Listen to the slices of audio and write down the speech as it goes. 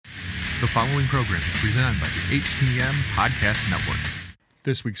The following program is presented by the HTM Podcast Network.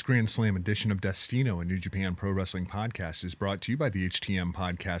 This week's Grand Slam edition of Destino, a New Japan Pro Wrestling podcast, is brought to you by the HTM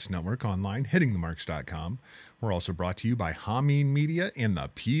Podcast Network online, hittingthemarks.com. We're also brought to you by Hameen Media and the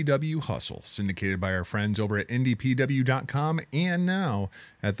PW Hustle, syndicated by our friends over at IndiePW.com and now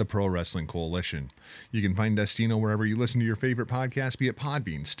at the Pro Wrestling Coalition. You can find Destino wherever you listen to your favorite podcast, be it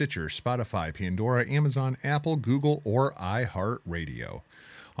Podbean, Stitcher, Spotify, Pandora, Amazon, Apple, Google, or iHeartRadio.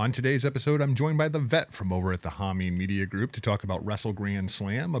 On today's episode, I'm joined by the vet from over at the Hameen Media Group to talk about Wrestle Grand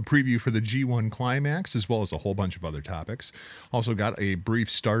Slam, a preview for the G1 Climax, as well as a whole bunch of other topics. Also got a brief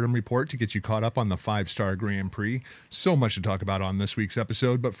Stardom report to get you caught up on the 5-Star Grand Prix. So much to talk about on this week's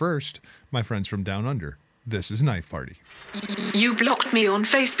episode, but first, my friends from Down Under, this is Knife Party. You blocked me on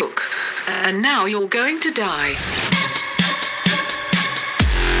Facebook, and now you're going to die.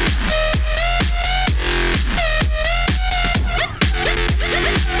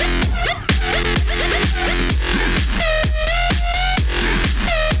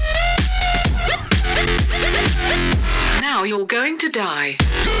 Now you're going to die.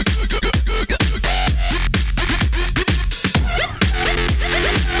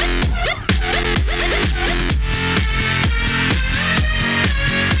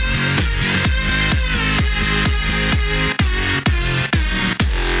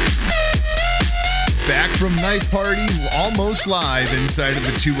 Back from Knife Party, almost live inside of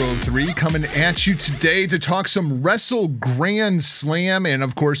the 203, coming at you today to talk some Wrestle Grand Slam. And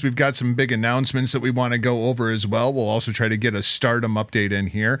of course, we've got some big announcements that we want to go over as well. We'll also try to get a Stardom update in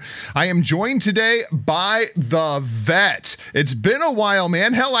here. I am joined today by the vet. It's been a while,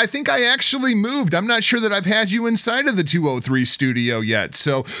 man. Hell, I think I actually moved. I'm not sure that I've had you inside of the 203 studio yet.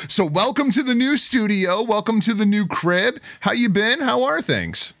 So welcome to the new studio. Welcome to the new crib. How you been? How are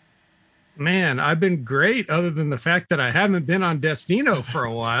things? Man, I've been great, other than the fact that I haven't been on Destino for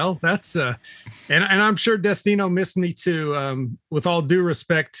a while. That's and I'm sure Destino missed me too. With all due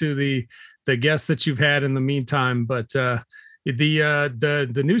respect to the guests that you've had in the meantime, but the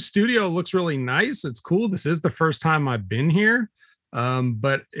new studio looks really nice. It's cool. This is the first time I've been here,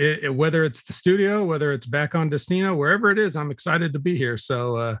 but whether it's the studio, whether it's back on Destino, wherever it is, I'm excited to be here.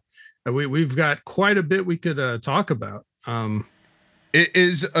 So we've got quite a bit we could talk about. It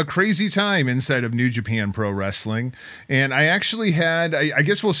is a crazy time inside of New Japan Pro Wrestling. And I actually had, I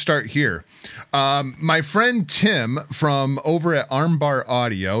guess we'll start here. My friend Tim from over at Armbar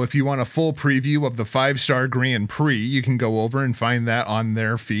Audio, if you want a full preview of the 5-Star Grand Prix, you can go over and find that on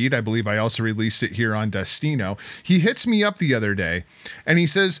their feed. I believe I also released it here on Destino. He hits me up the other day and he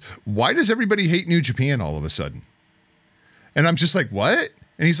says, "Why does everybody hate New Japan all of a sudden?" And I'm just like, what?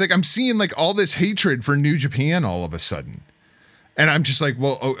 And he's like, "I'm seeing like all this hatred for New Japan all of a sudden." And I'm just like,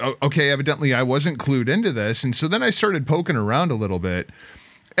 well, okay, evidently I wasn't clued into this. And so then I started poking around a little bit.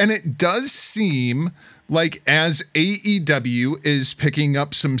 And it does seem like as AEW is picking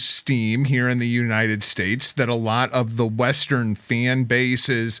up some steam here in the United States, that a lot of the Western fan base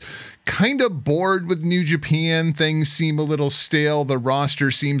is kind of bored with New Japan. Things seem a little stale. The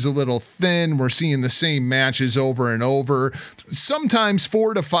roster seems a little thin. We're seeing the same matches over and over, sometimes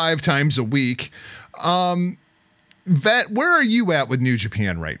 4 to 5 times a week. Vet, where are you at with New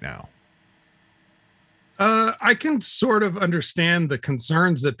Japan right now? I can sort of understand the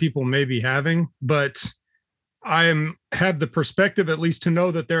concerns that people may be having, but have the perspective at least to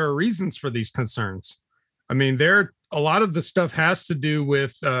know that there are reasons for these concerns. I mean, a lot of the stuff has to do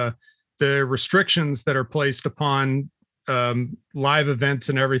with the restrictions that are placed upon live events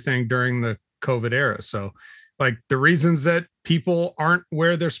and everything during the COVID era. So like the reasons that people aren't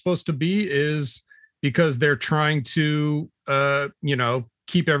where they're supposed to be is because they're trying to,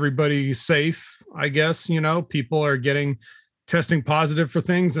 keep everybody safe, I guess. People are testing positive for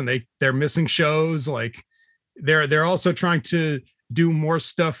things and they're missing shows. Like they're also trying to do more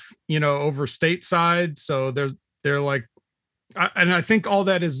stuff, over stateside. So they're like, and I think all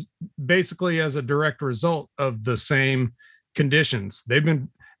that is basically as a direct result of the same conditions. They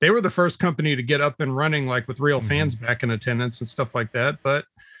were the first company to get up and running, like with real fans back in attendance and stuff like that. But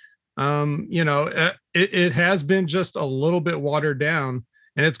it has been just a little bit watered down,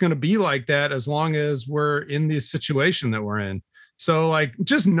 and it's going to be like that as long as we're in this situation that we're in. So like,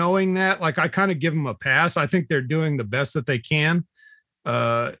 just knowing that, like, I kind of give them a pass. I think they're doing the best that they can,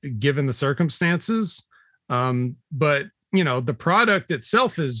 given the circumstances. But the product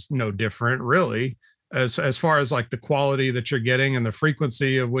itself is no different really, as far as like the quality that you're getting and the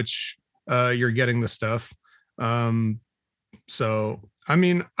frequency of which, you're getting the stuff. So I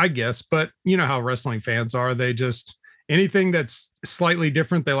mean, I guess, but you know how wrestling fans are. They just, anything that's slightly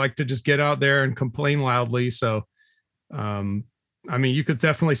different, they like to just get out there and complain loudly. So I mean, you could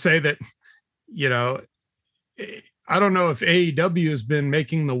definitely say that, you know, I don't know if AEW has been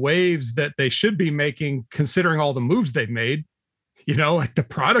making the waves that they should be making, considering all the moves they've made. You know, like the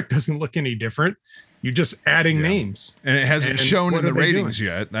product doesn't look any different. You're just adding names. And it hasn't shown in the ratings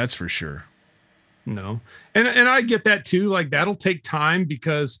yet. That's for sure. No. And I get that too. Like that'll take time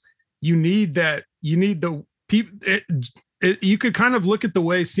because you need that. You need the people. You could kind of look at the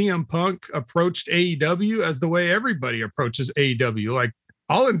way CM Punk approached AEW as the way everybody approaches AEW. Like,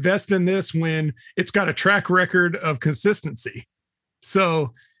 I'll invest in this when it's got a track record of consistency.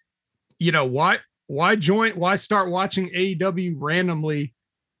 So, you know, why start watching AEW randomly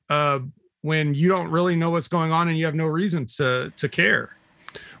when you don't really know what's going on and you have no reason to care?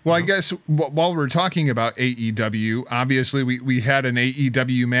 Well, I guess while we're talking about AEW, obviously we had an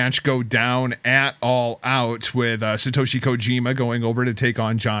AEW match go down at All Out with Satoshi Kojima going over to take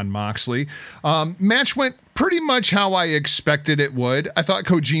on Jon Moxley. Match went pretty much how I expected it would. I thought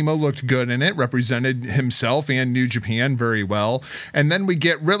Kojima looked good in it, represented himself and New Japan very well. And then we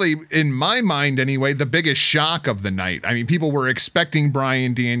get really, in my mind anyway, the biggest shock of the night. I mean, people were expecting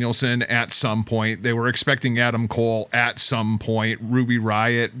Bryan Danielson at some point. They were expecting Adam Cole at some point, Ruby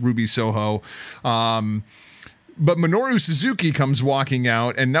Riott, Ruby Soho. But Minoru Suzuki comes walking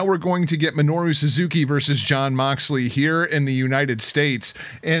out, and now we're going to get Minoru Suzuki versus Jon Moxley here in the United States.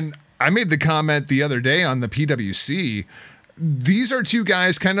 And I made the comment the other day on the PWC. These are two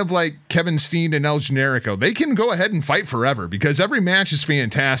guys kind of like Kevin Steen and El Generico. They can go ahead and fight forever because every match is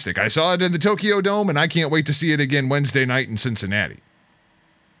fantastic. I saw it in the Tokyo Dome, and I can't wait to see it again Wednesday night in Cincinnati.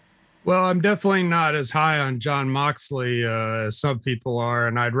 Well, I'm definitely not as high on Jon Moxley as some people are,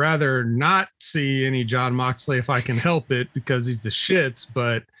 and I'd rather not see any Jon Moxley if I can help it because he's the shits.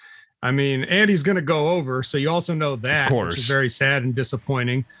 But I mean, and he's going to go over, so you also know that, which is very sad and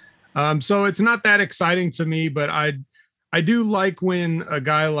disappointing. So it's not that exciting to me, but I do like when a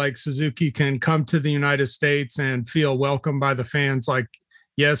guy like Suzuki can come to the United States and feel welcome by the fans. Like,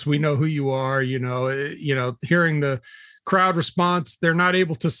 yes, we know who you are. You know, hearing the crowd response. They're not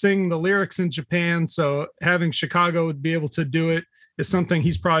able to sing the lyrics in Japan, so having Chicago be able to do it is something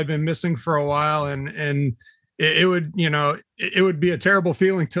he's probably been missing for a while. And it would, you know, it would be a terrible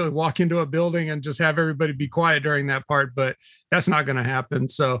feeling to walk into a building and just have everybody be quiet during that part, but that's not going to happen.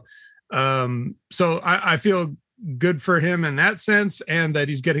 So, I feel good for him in that sense, and that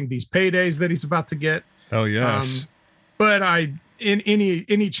he's getting these paydays that he's about to get. Oh yes. But in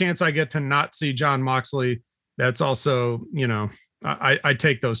any chance I get to not see Jon Moxley, that's also, you know, I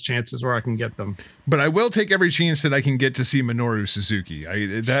take those chances where I can get them. But I will take every chance that I can get to see Minoru Suzuki.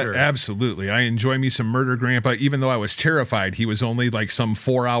 Sure. Absolutely. I enjoy me some Murder Grandpa, even though I was terrified. He was only like some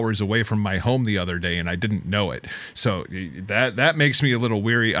 4 hours away from my home the other day, and I didn't know it. So that makes me a little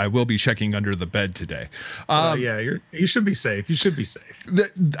weary. I will be checking under the bed today. Yeah, you should be safe. You should be safe.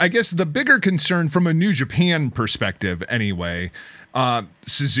 I guess the bigger concern from a New Japan perspective anyway,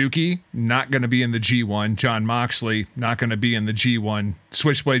 Suzuki not going to be in the G1. Jon Moxley not going to be in the G1.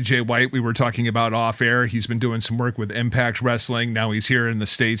 Switchblade Jay White, we were talking about off air. He's been doing some work with Impact Wrestling. Now he's here in the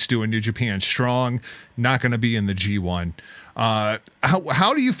States doing New Japan Strong. Not going to be in the G1.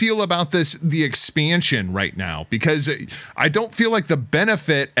 How do you feel about the expansion right now? Because I don't feel like the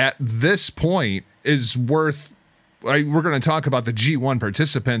benefit at this point is worth. We're going to talk about the G1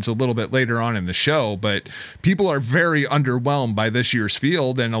 participants a little bit later on in the show, but people are very underwhelmed by this year's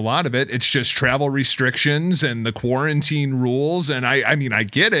field, and a lot of it's just travel restrictions and the quarantine rules. And I mean, I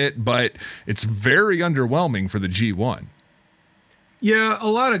get it, but it's very underwhelming for the G1. Yeah, a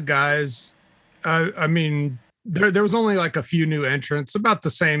lot of guys. I mean, there was only like a few new entrants, about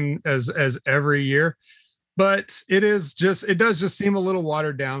the same as every year, but it does just seem a little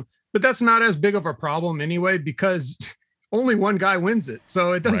watered down. But that's not as big of a problem anyway, because only one guy wins it.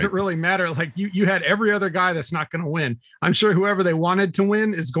 So it doesn't really matter. Like you had every other guy that's not going to win. I'm sure whoever they wanted to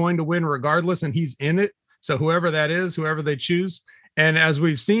win is going to win regardless, and he's in it. So whoever that is, whoever they choose. And as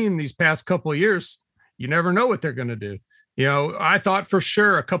we've seen these past couple of years, you never know what they're going to do. You know, I thought for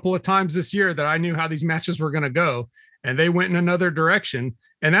sure a couple of times this year that I knew how these matches were going to go, and they went in another direction.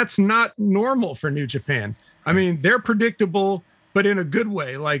 And that's not normal for New Japan. I mean, they're predictable, but in a good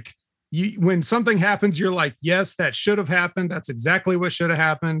way. Like, when something happens, you're like, yes, that should have happened. That's exactly what should have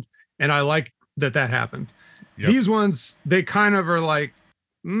happened. And I like that happened. Yep. These ones, they kind of are like,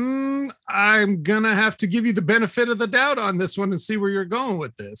 I'm going to have to give you the benefit of the doubt on this one and see where you're going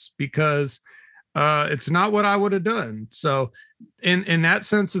with this, because it's not what I would have done. So in that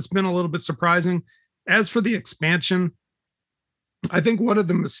sense, it's been a little bit surprising. As for the expansion, I think one of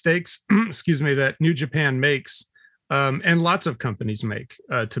the mistakes, that New Japan makes, and lots of companies make,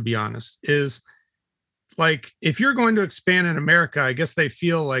 to be honest, is like if you're going to expand in America, I guess they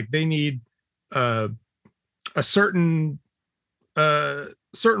feel like they need a certain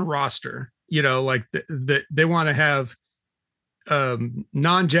roster, like that they want to have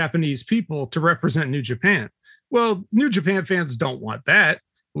non-Japanese people to represent New Japan. Well, New Japan fans don't want that.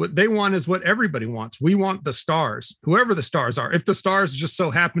 What they want is what everybody wants. We want the stars, whoever the stars are. If the stars just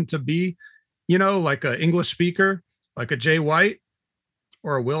so happen to be, like an English speaker, like a Jay White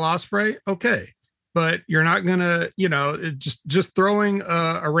or a Will Ospreay, okay. But you're not gonna, just throwing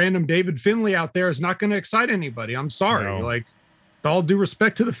a random David Finlay out there is not going to excite anybody. I'm sorry. No. Like, with all due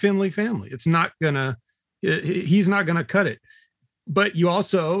respect to the Finlay family, it's not gonna. He's not going to cut it. But you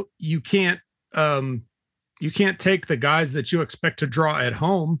can't take the guys that you expect to draw at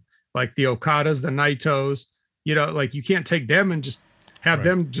home, like the Okadas, the Naitos. Like you can't take them and just have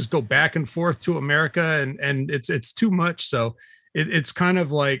them just go back and forth to America, and it's too much. So it's kind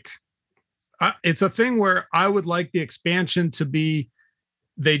of like. It's a thing where I would like the expansion to be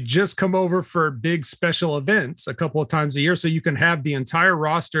they just come over for big special events a couple of times a year so you can have the entire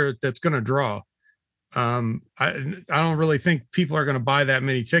roster that's going to draw. I don't really think people are going to buy that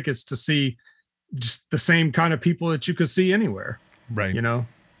many tickets to see just the same kind of people that you could see anywhere. Right.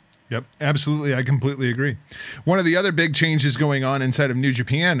 Yep, absolutely. I completely agree. One of the other big changes going on inside of New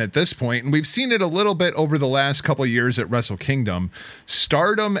Japan at this point, and we've seen it a little bit over the last couple of years at Wrestle Kingdom,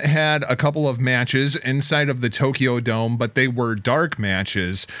 Stardom had a couple of matches inside of the Tokyo Dome, but they were dark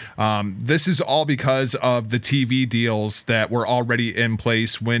matches. This is all because of the TV deals that were already in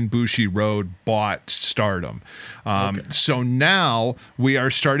place when Bushiroad bought Stardom. So now we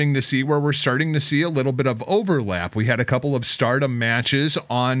are starting to see a little bit of overlap. We had a couple of Stardom matches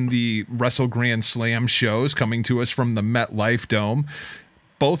on the Wrestle Grand Slam shows coming to us from the MetLife Dome.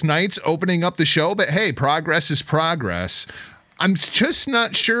 Both nights opening up the show, but hey, progress is progress. I'm just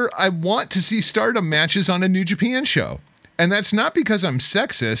not sure I want to see Stardom matches on a New Japan show. And that's not because I'm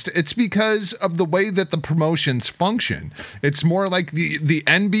sexist. It's because of the way that the promotions function. It's more like the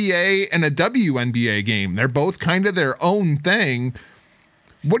NBA and a WNBA game. They're both kind of their own thing.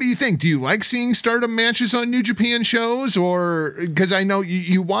 What do you think? Do you like seeing Stardom matches on New Japan shows? Or because I know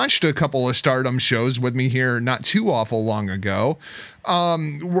you watched a couple of Stardom shows with me here not too awful long ago.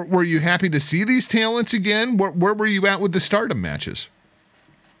 Were you happy to see these talents again? Where were you at with the Stardom matches?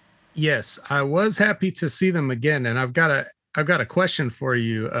 Yes, I was happy to see them again, and I've got a question for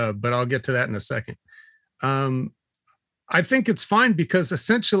you, but I'll get to that in a second. I think it's fine because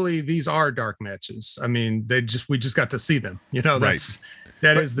essentially these are dark matches. I mean, we just got to see them.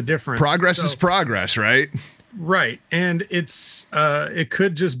 That is the difference. Progress is progress, right? Right, and it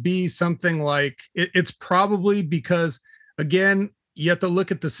could just be something like it's probably because again you have to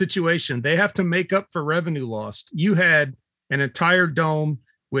look at the situation. They have to make up for revenue lost. You had an entire dome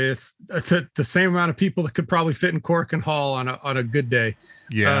with the same amount of people that could probably fit in Korakuen Hall on a good day.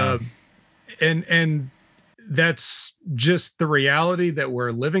 Yeah. And that's just the reality that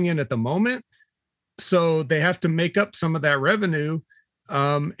we're living in at the moment. So they have to make up some of that revenue.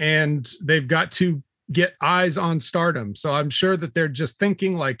 And they've got to get eyes on Stardom. So I'm sure that they're just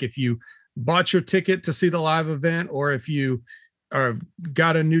thinking like if you bought your ticket to see the live event, or if you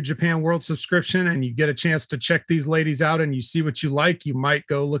got a New Japan World subscription and you get a chance to check these ladies out and you see what you like, you might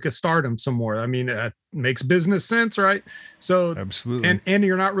go look at Stardom some more. I mean, it makes business sense, right? So absolutely. And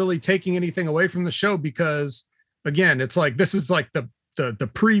you're not really taking anything away from the show because again, it's like, this is like the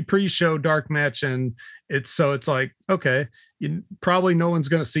pre-show dark match. And it's like, okay, probably no one's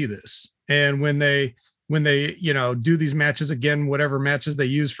going to see this. And when they do these matches again, whatever matches they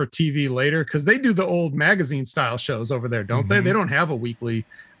use for TV later, because they do the old magazine style shows over there, don't they? They don't have a weekly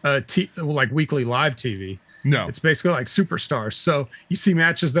weekly live TV. No, it's basically like Superstars. So you see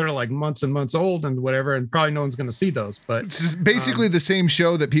matches that are like months and months old and whatever, and probably no one's going to see those. But it's basically the same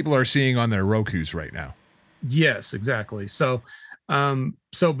show that people are seeing on their Rokus right now. Yes, exactly. So,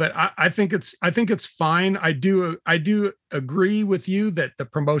 but I think it's fine. I do agree with you that the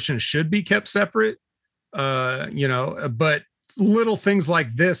promotion should be kept separate. But little things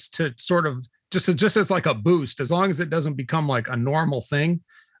like this to sort of just as like a boost, as long as it doesn't become like a normal thing,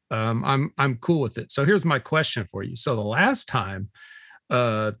 I'm cool with it. So here's my question for you. So the last time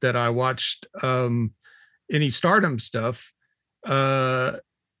that I watched any Stardom stuff,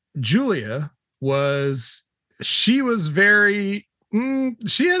 Julia was very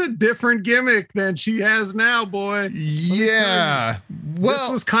she had a different gimmick than she has now, boy. Yeah. Well, this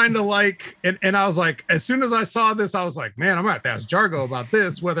was kind of like, and I was like, as soon as I saw this, I was like, man, I'm gonna have to ask Jargo about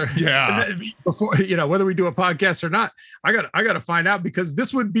this, whether before, whether we do a podcast or not. I gotta find out, because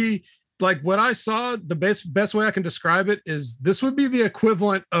this would be like what I saw. The best way I can describe it is this would be the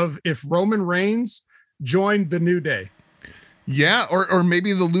equivalent of if Roman Reigns joined the New Day. Yeah, or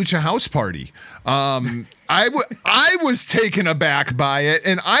maybe the Lucha House Party. I was taken aback by it,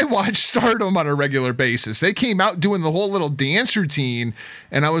 and I watched Stardom on a regular basis. They came out doing the whole little dance routine,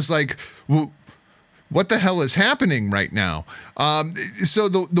 and I was like, well, what the hell is happening right now? So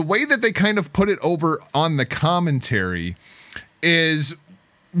the way that they kind of put it over on the commentary is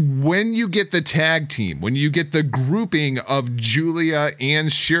when you get the tag team, when you get the grouping of Giulia and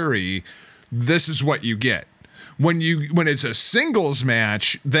Syuri, this is what you get. When it's a singles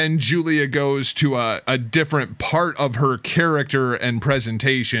match, then Giulia goes to a different part of her character and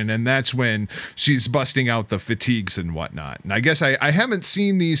presentation, and that's when she's busting out the fatigues and whatnot. And I guess I haven't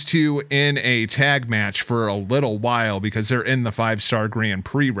seen these two in a tag match for a little while because they're in the 5-Star Grand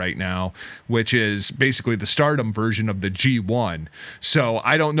Prix right now, which is basically the Stardom version of the G1. So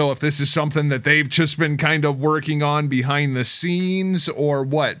I don't know if this is something that they've just been kind of working on behind the scenes or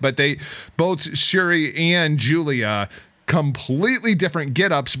what, but they both Syuri and Giulia completely different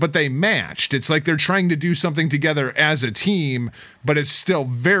get-ups, but they matched. It's like they're trying to do something together as a team, but it's still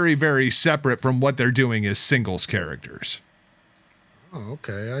very, very separate from what they're doing as singles characters. Oh,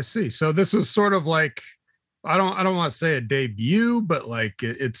 okay, I see. So this was sort of like, I don't want to say a debut, but like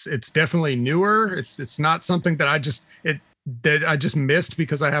it's definitely newer. It's not something that I just missed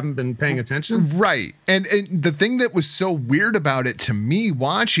because I haven't been paying attention. Right. And the thing that was so weird about it to me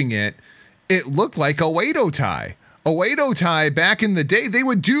watching it looked like Oedo Tai. Oedo Tai back in the day, they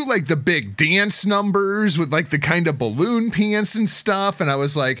would do like the big dance numbers with like the kind of balloon pants and stuff. And I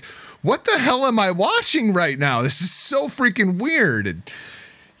was like, what the hell am I watching right now? This is so freaking weird. And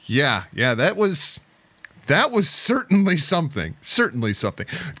yeah, that was certainly something. Certainly something.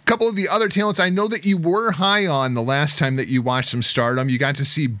 A couple of the other talents I know that you were high on the last time that you watched some Stardom. You got to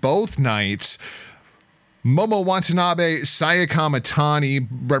see both nights. Momo Watanabe, Sayaka Matani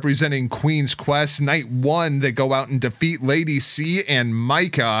representing Queen's Quest. Night 1, they go out and defeat Lady C and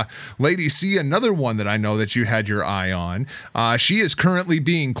Micah. Lady C, another one that I know that you had your eye on. She is currently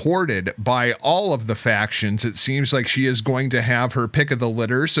being courted by all of the factions. It seems like she is going to have her pick of the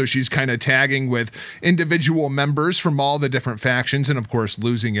litter, so she's kind of tagging with individual members from all the different factions and, of course,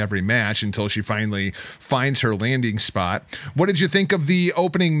 losing every match until she finally finds her landing spot. What did you think of the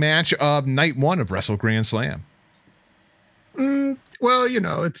opening match of Night 1 of Wrestle Grand Slam? Well,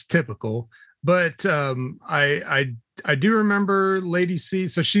 it's typical, but I do remember Lady C.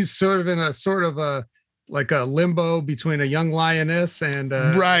 So she's sort of in a limbo between a young lioness and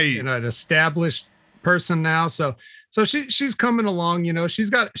right, an established person now. So she's coming along. She's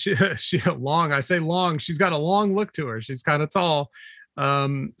got long. I say long. She's got a long look to her. She's kind of tall.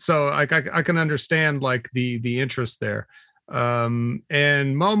 So I can understand like the interest there. And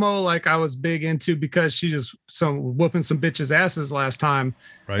Momo, like I was big into because she just whooping some bitches' asses last time.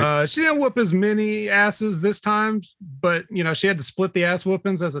 Right. She didn't whoop as many asses this time, but she had to split the ass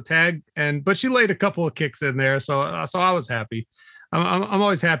whoopings as a tag, but she laid a couple of kicks in there, so I was happy. I'm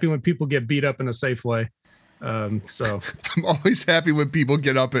always happy when people get beat up in a safe way. So I'm always happy when people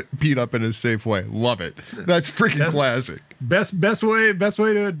get beat up in a safe way. Love it. That's freaking classic. Best way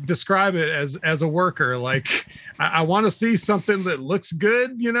to describe it as a worker. Like I want to see something that looks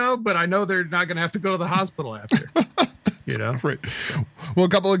good, but I know they're not going to have to go to the hospital after. Great. Well, a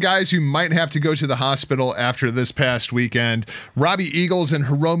couple of guys who might have to go to the hospital after this past weekend. Robbie Eagles and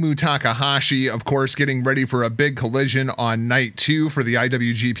Hiromu Takahashi, of course, getting ready for a big collision on night 2 for the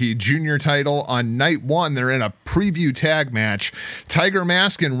IWGP Junior title. On night 1, they're in a preview tag match. Tiger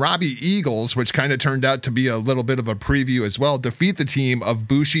Mask and Robbie Eagles, which kind of turned out to be a little bit of a preview as well, defeat the team of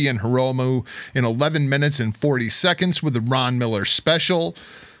Bushi and Hiromu in 11 minutes and 40 seconds with the Ron Miller special.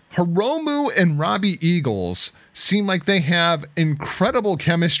 Hiromu and Robbie Eagles seem like they have incredible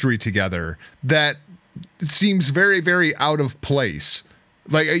chemistry together that seems very, very out of place.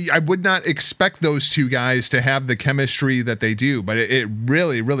 Like I would not expect those two guys to have the chemistry that they do, but it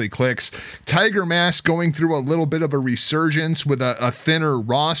really, really clicks. Tiger Mask going through a little bit of a resurgence with a thinner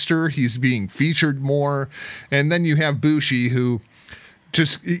roster. He's being featured more. And then you have Bushi, who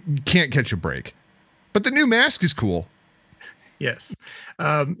just can't catch a break. But the new mask is cool. Yes.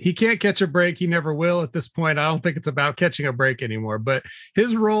 He can't catch a break. He never will at this point. I don't think it's about catching a break anymore, but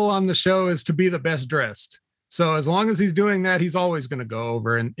his role on the show is to be the best dressed. So as long as he's doing that, he's always going to go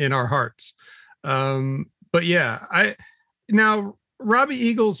over in our hearts. But yeah, now Robbie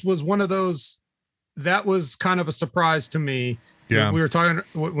Eagles was one of those that was kind of a surprise to me. Yeah. We were talking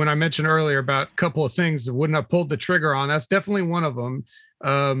when I mentioned earlier about a couple of things that wouldn't have pulled the trigger on. That's definitely one of them.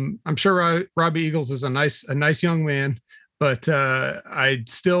 I'm sure Robbie Eagles is a nice young man. But I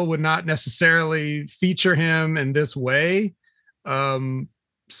still would not necessarily feature him in this way.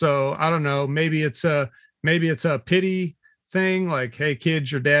 So I don't know. Maybe it's a pity thing, like, hey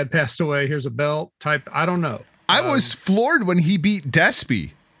kids, your dad passed away, here's a belt type. I don't know. I was floored when he beat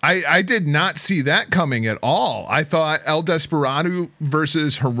Despy. I did not see that coming at all. I thought El Desperado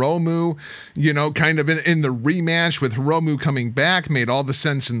versus Hiromu, kind of in the rematch with Hiromu coming back made all the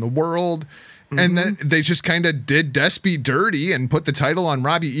sense in the world. Mm-hmm. And then they just kind of did Despy dirty and put the title on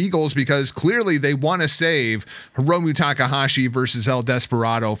Robbie Eagles because clearly they want to save Hiromu Takahashi versus El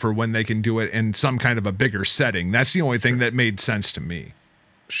Desperado for when they can do it in some kind of a bigger setting. That's the only thing that made sense to me.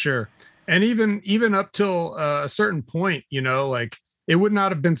 Sure. And even up till a certain point, like, it would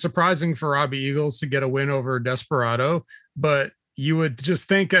not have been surprising for Robbie Eagles to get a win over Desperado, but you would just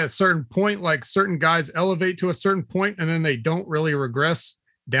think at a certain point, like certain guys elevate to a certain point and then they don't really regress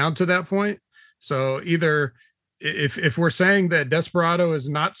down to that point. So either if we're saying that Desperado is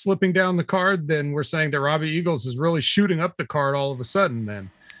not slipping down the card, then we're saying that Robbie Eagles is really shooting up the card all of a sudden then.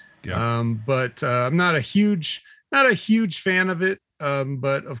 Yeah. But I'm not a huge fan of it.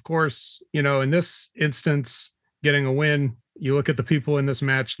 But of course, in this instance, getting a win, you look at the people in this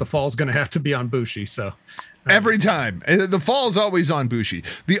match, the fall's going to have to be on Bushi. So every time the fall is always on Bushi.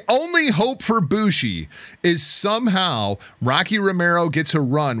 The only hope for Bushi is somehow Rocky Romero gets a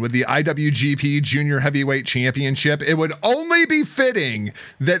run with the IWGP Junior Heavyweight Championship. It would only be fitting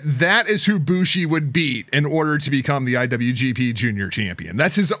that is who Bushi would beat in order to become the IWGP Junior Champion.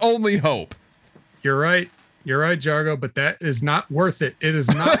 That's his only hope. You're right, Jargo, but that is not worth it. It is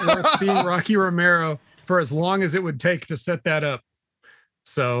not worth seeing Rocky Romero for as long as it would take to set that up.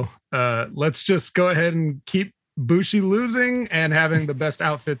 So let's just go ahead and keep Bushi losing and having the best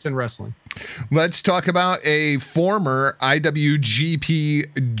outfits in wrestling. Let's talk about a former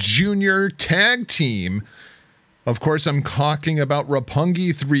IWGP Junior Tag Team. Of course, I'm talking about Roppongi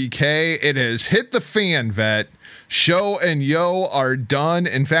 3K. It has hit the fan, Vet. Sho and Yo are done.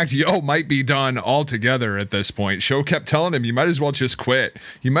 In fact, Yo might be done altogether at this point. Sho kept telling him, "You might as well just quit.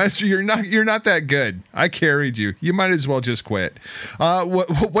 You're not that good. I carried you. You might as well just quit."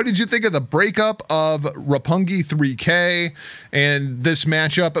 What did you think of the breakup of Roppongi 3K and this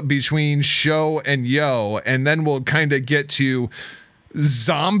matchup between Sho and Yo? And then we'll kind of get to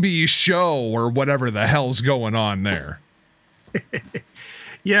Zombie Show or whatever the hell's going on there.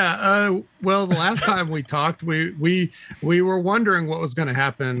 Yeah. Well, the last time we talked, we were wondering what was going to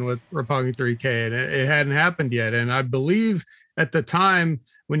happen with Roppongi 3K, and it hadn't happened yet. And I believe at the time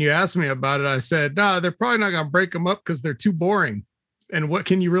when you asked me about it, I said, no, they're probably not going to break them up because they're too boring. And what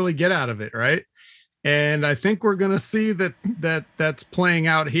can you really get out of it? Right. And I think we're going to see that's playing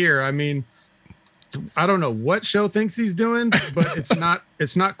out here. I mean, I don't know what Sho thinks he's doing, but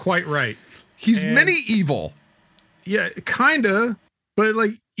it's not quite right. He's medieval. Yeah, kind of. But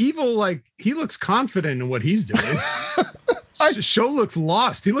like Evil, like he looks confident in what he's doing. Sho looks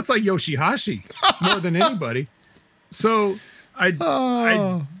lost. He looks like Yoshihashi more than anybody. So I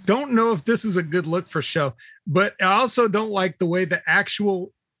don't know if this is a good look for Sho, but I also don't like the way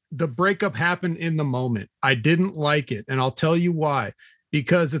the breakup happened in the moment. I didn't like it. And I'll tell you why,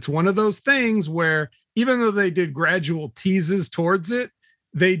 because it's one of those things where even though they did gradual teases towards it,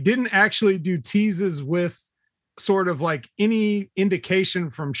 they didn't actually do teases with sort of like any indication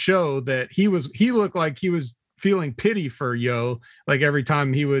from Sho that he looked like he was feeling pity for Yo, like every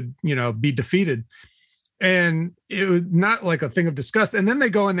time he would, be defeated. And it was not like a thing of disgust. And then they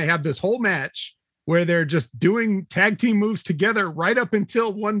go and they have this whole match where they're just doing tag team moves together right up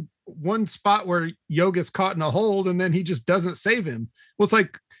until one spot where Yo gets caught in a hold and then he just doesn't save him. Well, it's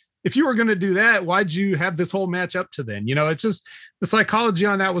like, if you were going to do that, why'd you have this whole match up to then? It's just the psychology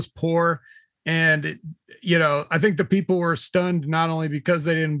on that was poor. And, I think the people were stunned, not only because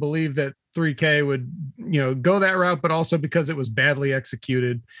they didn't believe that 3K would, go that route, but also because it was badly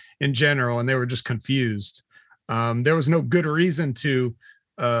executed in general. And they were just confused. There was no good reason to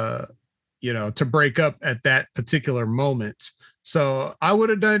break up at that particular moment. So I would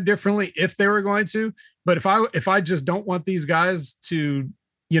have done it differently if they were going to, but if I just don't want these guys to,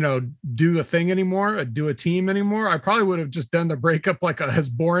 do a thing anymore, do a team anymore, I probably would have just done the breakup like as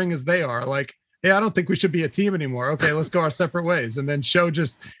boring as they are. Like, hey, I don't think we should be a team anymore. Okay, let's go our separate ways. And then Sho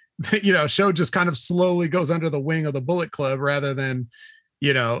just kind of slowly goes under the wing of the Bullet Club rather than,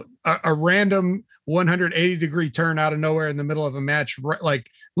 a random 180-degree turn out of nowhere in the middle of a match, like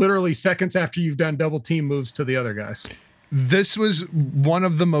literally seconds after you've done double team moves to the other guys. This was one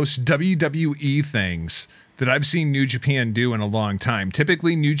of the most WWE things that I've seen New Japan do in a long time.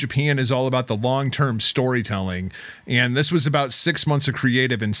 Typically, New Japan is all about the long-term storytelling, and this was about 6 months of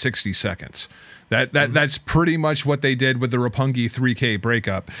creative in 60 seconds. That's pretty much what they did with the Roppongi 3K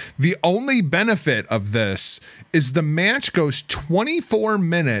breakup. The only benefit of this is the match goes 24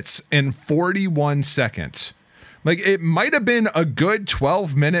 minutes and 41 seconds. Like, it might have been a good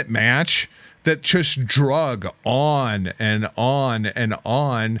 12-minute match that just drug on and on and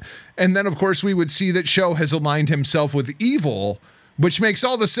on. And then, of course, we would see that Sho has aligned himself with Evil, which makes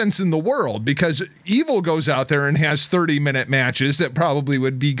all the sense in the world, because Evil goes out there and has 30-minute matches that probably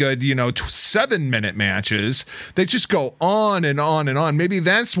would be good, 7-minute matches. They just go on and on and on. Maybe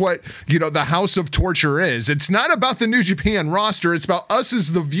that's what, the House of Torture is. It's not about the New Japan roster. It's about us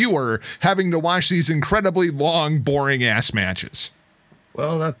as the viewer having to watch these incredibly long, boring-ass matches.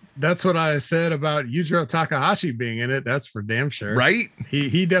 Well, that's what I said about Yujiro Takahashi being in it. That's for damn sure. Right?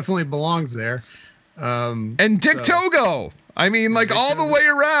 He definitely belongs there. And Dick Togo. I mean, like, all the way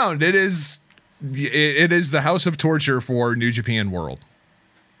around, it is the House of Torture for New Japan World.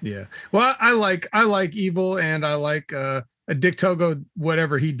 Yeah. Well, I like Evil, and I like Dick Togo.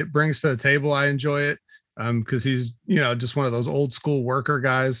 Whatever he brings to the table, I enjoy it. Because he's just one of those old school worker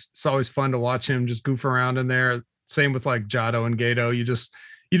guys. It's always fun to watch him just goof around in there. Same with like Jado and Gato. You just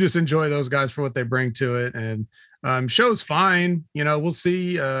enjoy those guys for what they bring to it. And Show's fine. We'll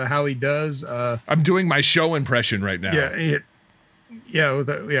see how he does. I'm doing my Show impression right now. What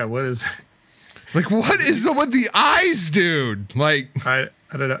is like? What is with the eyes, dude? Like, I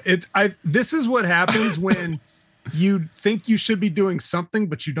don't know. This is what happens when you think you should be doing something,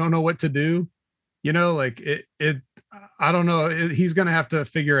 but you don't know what to do. Like it. I don't know. He's gonna have to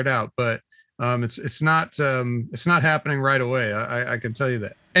figure it out, but. It's not happening right away. I can tell you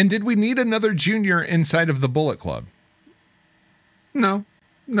that. And did we need another junior inside of the Bullet Club? No,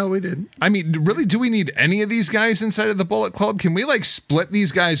 we didn't. I mean, really, do we need any of these guys inside of the Bullet Club? Can we like split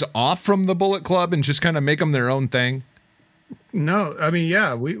these guys off from the Bullet Club and just kind of make them their own thing? No, I mean,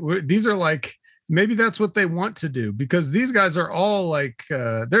 yeah, these are like, maybe that's what they want to do, because these guys are all like,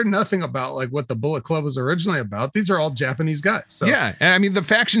 they're nothing about like what the Bullet Club was originally about. These are all Japanese guys. So. Yeah. And I mean, the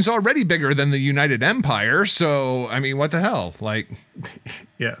faction's already bigger than the United Empire. So, I mean, what the hell? Like,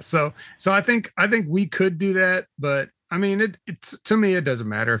 yeah. So I think we could do that, but I mean, it's to me, it doesn't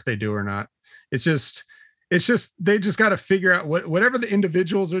matter if they do or not. It's just, they just got to figure out whatever the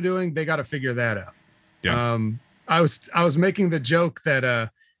individuals are doing. They got to figure that out. Yeah. I was making the joke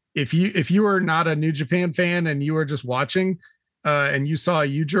that, if you were not a New Japan fan and you were just watching and you saw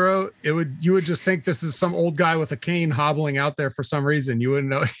Yujiro, you would just think this is some old guy with a cane hobbling out there for some reason. You wouldn't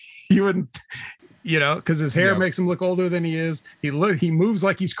know. You wouldn't, because his hair makes him look older than he is. He moves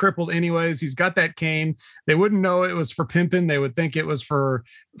like he's crippled anyways. He's got that cane. They wouldn't know it was for pimping. They would think it was for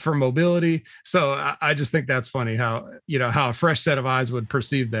mobility. So I just think that's funny how a fresh set of eyes would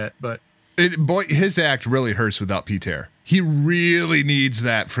perceive that. But his act really hurts without Peter. He really needs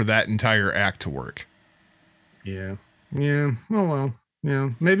that for that entire act to work. Yeah. Oh, well. Yeah.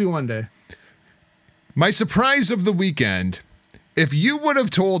 Maybe one day. My surprise of the weekend, if you would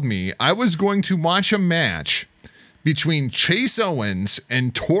have told me I was going to watch a match between Chase Owens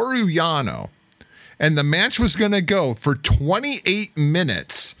and Toru Yano, and the match was going to go for 28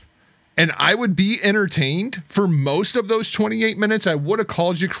 minutes, and I would be entertained for most of those 28 minutes, I would have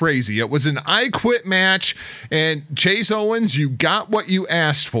called you crazy. It was an I Quit match, and Chase Owens, you got what you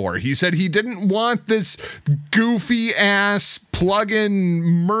asked for. He said he didn't want this goofy-ass plug-in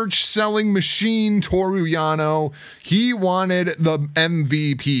merch-selling machine Toru Yano. He wanted the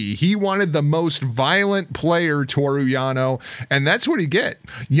MVP. He wanted the most violent player Toru Yano, and that's what he get.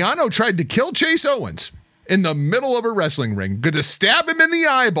 Yano tried to kill Chase Owens in the middle of a wrestling ring. Good to stab him in the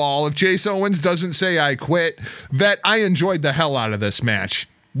eyeball if Chase Owens doesn't say I quit. Vet, I enjoyed the hell out of this match.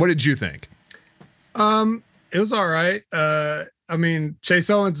 What did you think? It was all right. I mean, Chase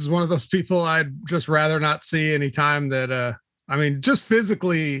Owens is one of those people I'd just rather not see anytime that, just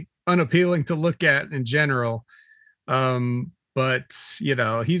physically unappealing to look at in general. But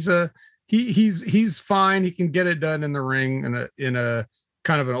he's fine. He can get it done in the ring in a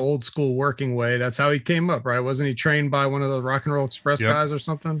kind of an old school working way. That's how he came up, right? Wasn't he trained by one of the Rock and Roll Express guys or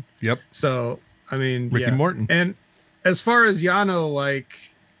something? Yep. So, I mean, Ricky Morton. And as far as Yano, like,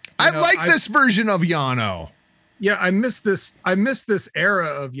 I like this version of Yano. Yeah, I miss this era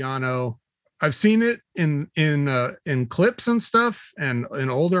of Yano. I've seen it in clips and stuff and in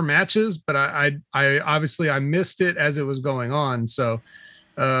older matches, but I obviously I missed it as it was going on. So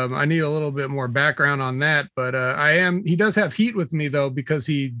I need a little bit more background on that, but he does have heat with me though, because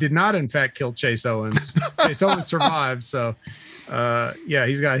he did not in fact kill Chase Owens. Chase Owens survived. So yeah,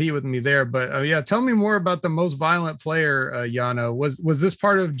 he's got heat with me there, but yeah, tell me more about the most violent player, Yano. Was this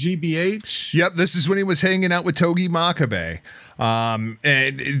part of GBH? Yep, this is when he was hanging out with Togi Makabe. And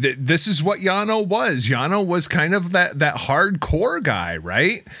this is what Yano was. Yano was kind of that hardcore guy,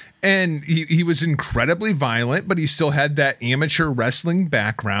 right? And he was incredibly violent, but he still had that amateur wrestling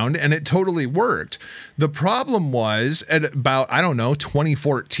background, and it totally worked. The problem was at about,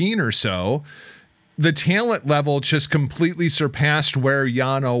 2014 or so, the talent level just completely surpassed where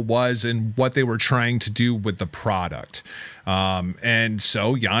Yano was and what they were trying to do with the product. And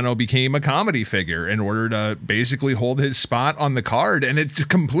so Yano became a comedy figure in order to basically hold his spot on the card, and it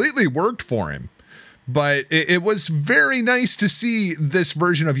completely worked for him. But it was very nice to see this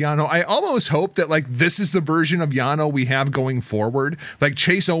version of Yano. I almost hope that this is the version of Yano we have going forward. Like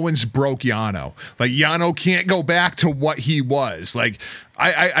Chase Owens broke Yano. Like Yano can't go back to what he was.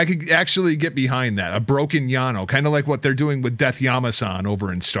 I could actually get behind that. A broken Yano, kind of like what they're doing with Death Yama-san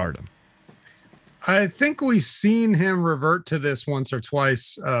over in Stardom. I think we've seen him revert to this once or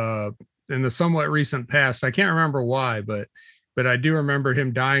twice in the somewhat recent past. I can't remember why, but I do remember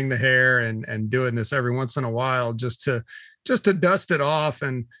him dyeing the hair and doing this every once in a while just to dust it off.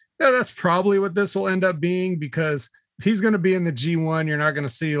 And yeah, that's probably what this will end up being, because if he's going to be in the G1, you're not going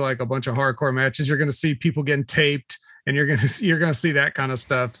to see a bunch of hardcore matches. You're going to see people getting taped, and you're going to see that kind of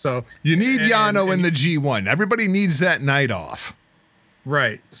stuff. So you need Yano in the G1. Everybody needs that night off.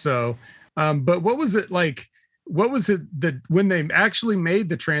 Right. So, but what was it like? What was it that when they actually made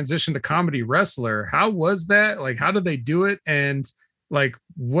the transition to comedy wrestler? How was that? How did they do it? And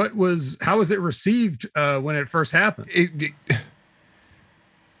how was it received when it first happened?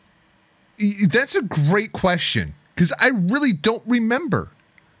 That's a great question, because I really don't remember.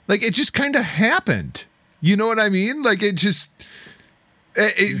 It just kind of happened. You know what I mean? He's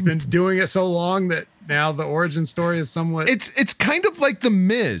been doing it so long that now the origin story is somewhat. It's kind of like The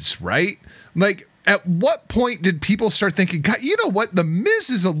Miz, right? At what point did people start thinking, God, you know what? The Miz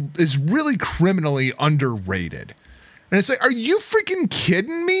is really criminally underrated. And it's are you freaking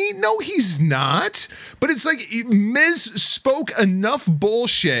kidding me? No, he's not. But it's Miz spoke enough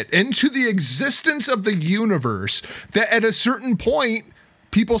bullshit into the existence of the universe that at a certain point,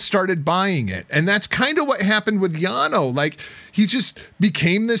 people started buying it. And that's kind of what happened with Yano. He just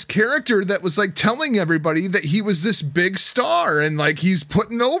became this character that was telling everybody that he was this big star, and he's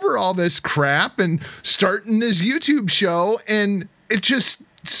putting over all this crap and starting his YouTube show, and it just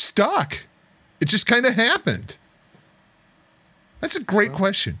stuck. It just kind of happened. That's a great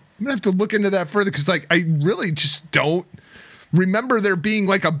question. I'm gonna have to look into that further, because I really just don't remember there being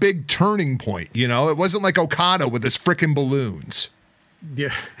a big turning point. It wasn't like Okada with his frickin' balloons.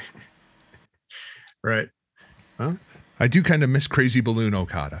 Yeah. Right. Huh? I do kind of miss Crazy Balloon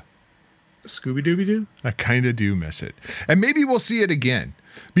Okada. Scooby-Dooby-Doo? I kind of do miss it. And maybe we'll see it again,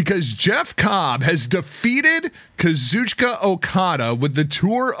 because Jeff Cobb has defeated Kazuchika Okada with the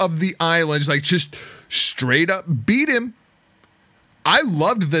Tour of the Islands. Just straight up beat him. I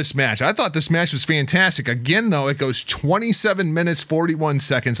loved this match. I thought this match was fantastic. Again, though, it goes 27 minutes, 41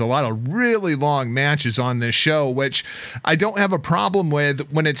 seconds. A lot of really long matches on this show, which I don't have a problem with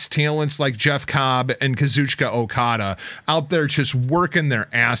when it's talents like Jeff Cobb and Kazuchika Okada out there just working their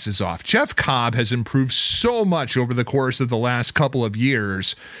asses off. Jeff Cobb has improved so much over the course of the last couple of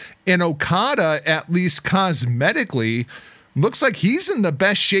years. And Okada, at least cosmetically, looks like he's in the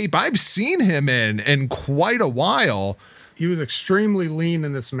best shape I've seen him in quite a while. He was extremely lean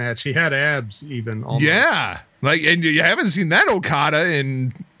in this match. He had abs even. Almost. Yeah. And you haven't seen that Okada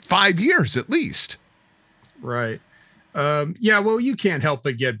in 5 years at least. Right. Yeah, well, you can't help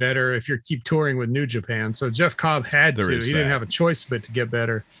but get better if you keep touring with New Japan. So Jeff Cobb had to. He didn't have a choice but to get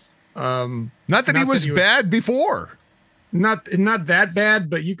better. Not that he was bad before. Not that bad,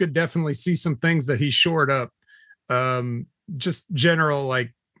 but you could definitely see some things that he shored up. Just general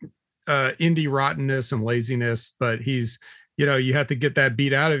indie rottenness and laziness, but he's, you have to get that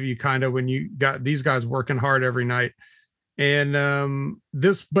beat out of you kind of when you got these guys working hard every night. And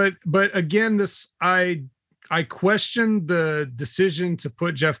but again, I question the decision to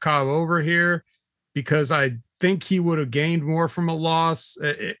put Jeff Cobb over here, because I think he would have gained more from a loss.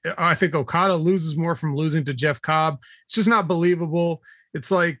 I think Okada loses more from losing to Jeff Cobb. It's just not believable. It's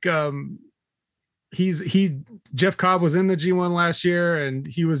Jeff Cobb was in the G1 last year, and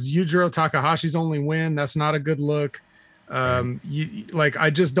he was Yujiro Takahashi's only win. That's not a good look. I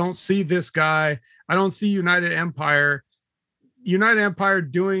just don't see this guy. I don't see United Empire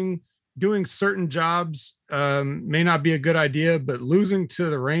doing doing certain jobs may not be a good idea, but losing to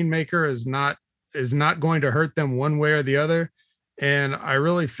the Rainmaker is not going to hurt them one way or the other. And I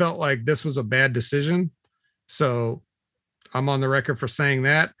really felt like this was a bad decision. So I'm on the record for saying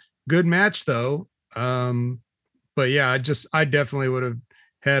that. Good match though. But yeah, I definitely would have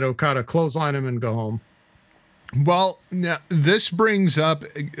had Okada clothesline him and go home. Well, now this brings up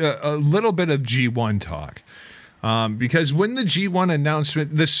a little bit of G1 talk. Because when the G1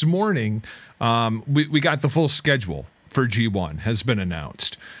 announcement this morning, we got the full schedule for G1 has been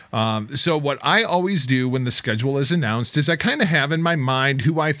announced. So what I always do when the schedule is announced is I kind of have in my mind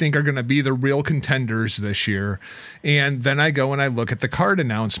who I think are going to be the real contenders this year. And then I go and I look at the card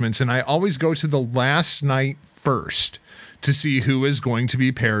announcements, and I always go to the last night first to see who is going to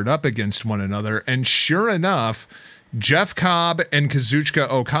be paired up against one another. And sure enough, Jeff Cobb and Kazuchika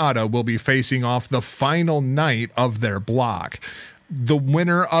Okada will be facing off the final night of their block. The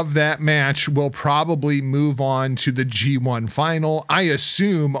winner of that match will probably move on to the G1 final. I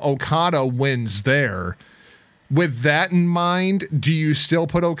assume Okada wins there. With that in mind, do you still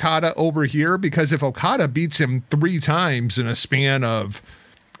put Okada over here? Because if Okada beats him 3 times in a span of,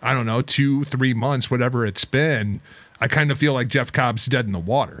 I don't know, 2-3 months, whatever it's been, I kind of feel like Jeff Cobb's dead in the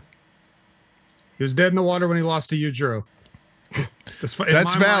water. He was dead in the water when he lost to Yujiro. That's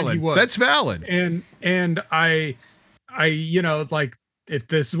valid. That's valid. And I, like, if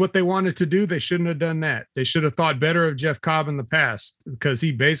this is what they wanted to do, they shouldn't have done that. They should have thought better of Jeff Cobb in the past, because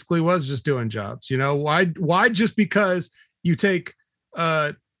he basically was just doing jobs. Why just because you take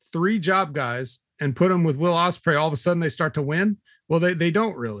 3 job guys and put them with Will Ospreay, all of a sudden they start to win? Well, they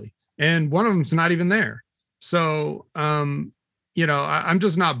don't really. And one of them's not even there. So, I'm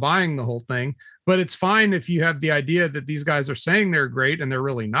just not buying the whole thing. But it's fine if you have the idea that these guys are saying they're great and they're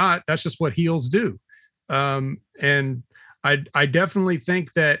really not. That's just what heels do. And I definitely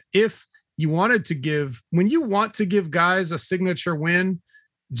think that if you wanted to when you want to give guys a signature win,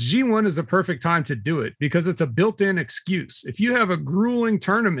 G1 is the perfect time to do it, because it's a built-in excuse. If you have a grueling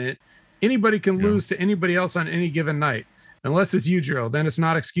tournament, anybody can lose to anybody else on any given night, unless it's Yujiro, then it's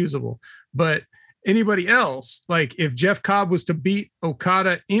not excusable. But anybody else, like if Jeff Cobb was to beat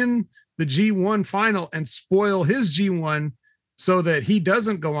Okada in the G1 final and spoil his G1 so that he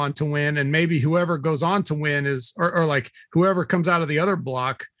doesn't go on to win, and maybe whoever goes on to win is, or like whoever comes out of the other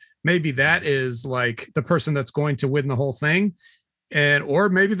block, maybe that is like the person that's going to win the whole thing. Or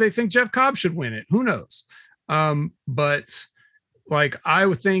maybe they think Jeff Cobb should win it. Who knows? But like, I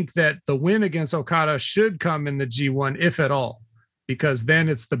would think that the win against Okada should come in the G1, if at all, because then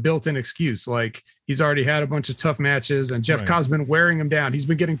it's the built-in excuse. Like, he's already had a bunch of tough matches, and Jeff Cobb's been wearing him down. He's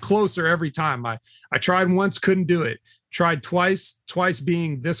been getting closer every time. I tried once, couldn't do it. Tried twice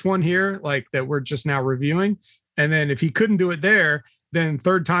being this one here, like that we're just now reviewing. And then if he couldn't do it there, then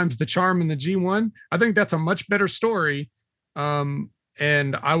third time's the charm in the G1. I think that's a much better story.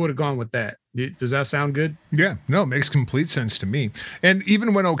 And I would have gone with that. Does that sound good? Yeah, no, it makes complete sense to me. And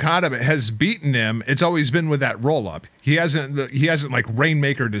even when Okada has beaten him, it's always been with that roll up. He hasn't like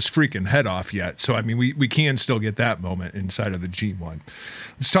Rainmakered his freaking head off yet. So I mean, we can still get that moment inside of the G1.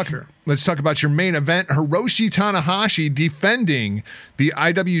 Let's talk about your main event. Hiroshi Tanahashi defending the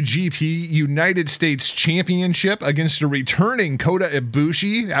IWGP United States Championship against a returning Kota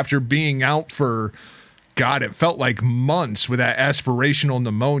Ibushi after being out for, God, it felt like months with that aspirational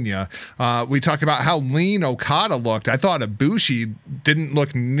pneumonia. We talk about how lean Okada looked. I thought Ibushi didn't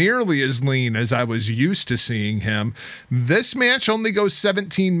look nearly as lean as I was used to seeing him. This match only goes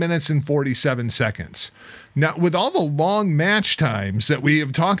 17 minutes and 47 seconds. Now, with all the long match times that we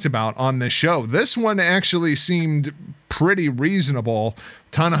have talked about on this show, this one actually seemed pretty reasonable.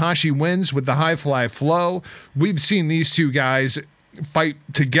 Tanahashi wins with the high fly flow. We've seen these two guys fight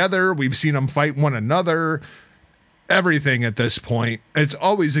together. We've seen them fight one another. Everything at this point. It's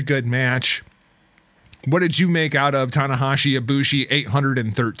always a good match. What did you make out of Tanahashi Ibushi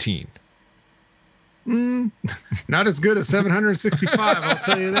 813? Not as good as 765. I'll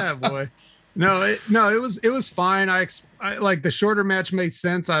tell you that, boy. No, it was fine. I like the shorter match made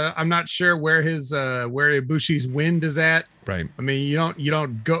sense. I'm not sure where where Ibushi's wind is at. Right. I mean, you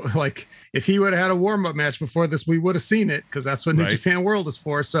don't go, like, if he would have had a warm up match before this, we would have seen it, because that's what New Japan World is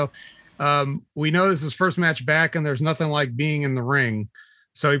for. So we know this is his first match back, and there's nothing like being in the ring.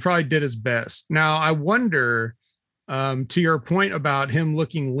 So he probably did his best. Now I wonder, to your point about him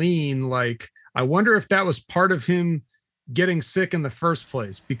looking lean, like, I wonder if that was part of him getting sick in the first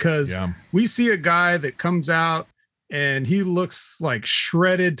place, because we see a guy that comes out and he looks like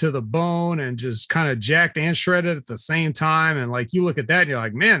shredded to the bone and just kind of jacked and shredded at the same time. And like you look at that and you're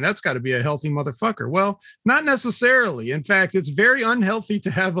like, man, that's got to be a healthy motherfucker. Well, not necessarily. In fact, it's very unhealthy to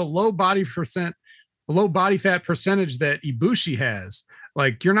have a low body fat percentage that Ibushi has.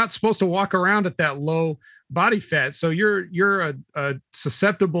 Like, you're not supposed to walk around at that low body fat. So you're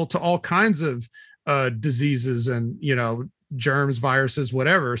susceptible to all kinds of diseases and, germs, viruses,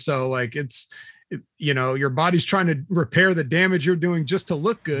 whatever. So like your body's trying to repair the damage you're doing just to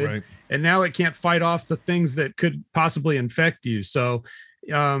look good. Right. And now it can't fight off the things that could possibly infect you. So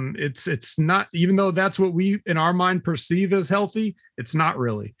it's not, even though that's what we in our mind perceive as healthy, it's not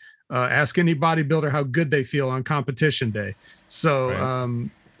really. Ask any bodybuilder how good they feel on competition day. So, right.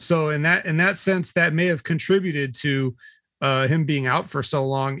 So in that sense, that may have contributed to him being out for so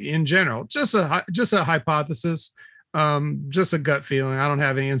long in general. Just a hypothesis, just a gut feeling. I don't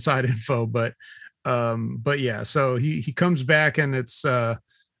have any inside info, but yeah. So he comes back, and it's a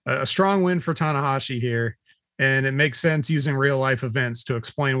strong win for Tanahashi here, and it makes sense using real life events to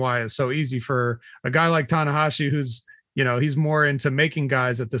explain why it's so easy for a guy like Tanahashi, who's he's more into making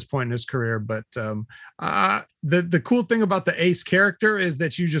guys at this point in his career. But the cool thing about the Ace character is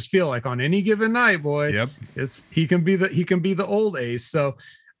that you just feel like on any given night, boy, yep, he can be the old Ace. So,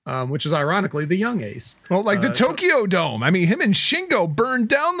 which is ironically the young Ace. Well, like the Tokyo Dome. I mean, him and Shingo burned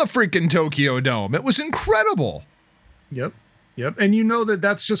down the freaking Tokyo Dome. It was incredible. Yep. And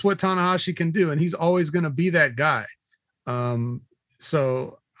that's just what Tanahashi can do, and he's always going to be that guy.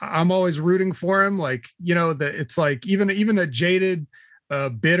 So I'm always rooting for him. Like, that it's like even a jaded,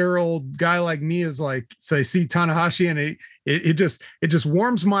 bitter old guy like me is like, so I see Tanahashi and it just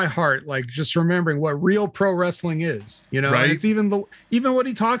warms my heart. Like, just remembering what real pro wrestling is, right? And it's even what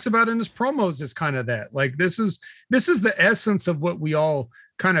he talks about in his promos is kind of that. Like, this is the essence of what we all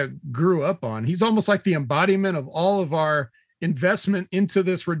kind of grew up on. He's almost like the embodiment of all of our investment into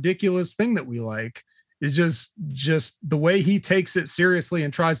this ridiculous thing that we like. Is just the way he takes it seriously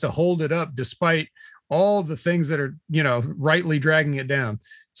and tries to hold it up despite all the things that are, rightly dragging it down.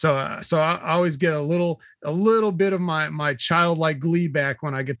 So I always get a little bit of my childlike glee back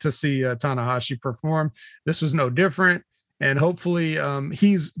when I get to see Tanahashi perform. This was no different. And hopefully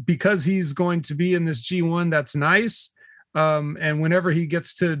because he's going to be in this G1, that's nice. And whenever he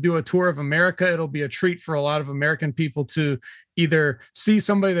gets to do a tour of America, it'll be a treat for a lot of American people to either see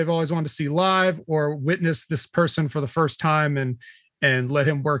somebody they've always wanted to see live or witness this person for the first time and let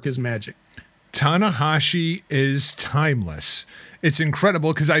him work his magic. Tanahashi is timeless. It's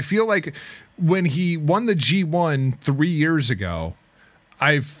incredible because I feel like when he won the G1 3 years ago,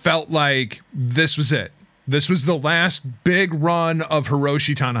 I felt like this was it. This was the last big run of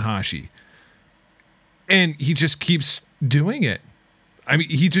Hiroshi Tanahashi. And he just keeps doing it. I mean,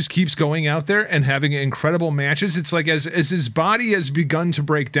 he just keeps going out there and having incredible matches. It's like as his body has begun to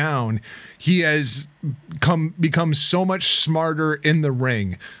break down, he has become so much smarter in the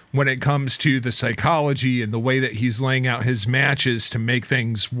ring when it comes to the psychology and the way that he's laying out his matches to make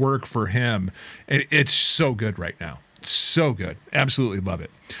things work for him. And it's so good right now. So good. Absolutely love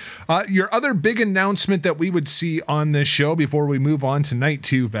it. Your other big announcement that we would see on this show before we move on to night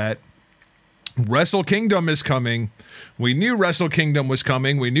 2, Vet, Wrestle Kingdom is coming. We knew Wrestle Kingdom was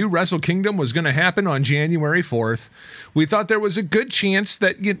coming. We knew Wrestle Kingdom was going to happen on January 4th. We thought there was a good chance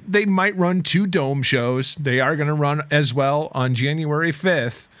that they might run 2 dome shows. They are going to run as well on January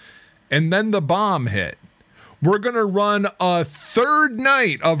 5th. And then the bomb hit. We're going to run a 3rd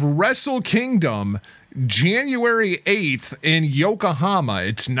night of Wrestle Kingdom January 8th in Yokohama.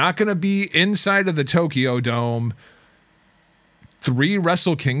 It's not going to be inside of the Tokyo Dome. 3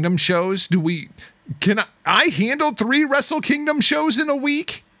 Wrestle Kingdom shows? Can I handle 3 Wrestle Kingdom shows in a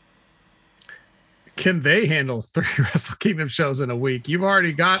week? Can they handle 3 Wrestle Kingdom shows in a week? You've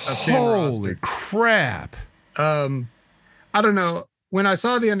already got a thin roster. Holy crap. I don't know. When I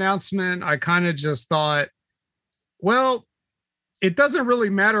saw the announcement, I kind of just thought, well, it doesn't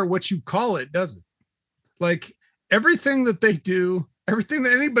really matter what you call it, does it? Like, everything that they do, everything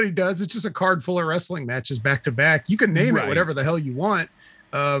that anybody does, it's just a card full of wrestling matches back to back. You can name it whatever the hell you want.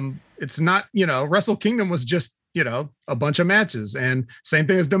 It's not, Wrestle Kingdom was just, a bunch of matches, and same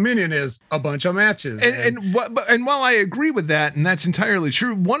thing as Dominion is a bunch of matches. And while I agree with that, and that's entirely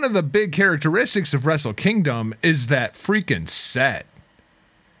true, one of the big characteristics of Wrestle Kingdom is that freaking set.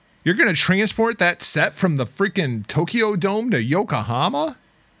 You're going to transport that set from the freaking Tokyo Dome to Yokohama?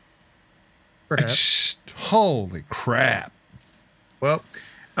 Perhaps. Holy crap. Well,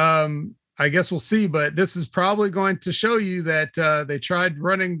 I guess we'll see, but this is probably going to show you that they tried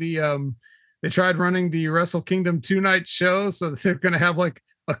running the Wrestle Kingdom 2-night show, so that they're going to have like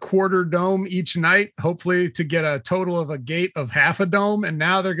a quarter dome each night, hopefully to get a total of a gate of half a dome. And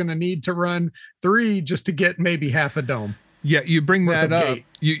now they're going to need to run 3 just to get maybe half a dome. Yeah, you bring that up.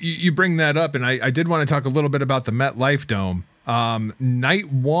 You bring that up, and I did want to talk a little bit about the MetLife Dome.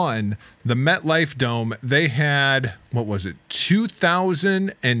 Night 1, the MetLife Dome, they had,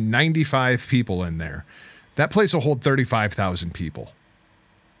 2,095 people in there. That place will hold 35,000 people.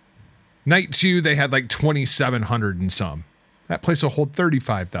 Night 2, they had like 2,700 and some. That place will hold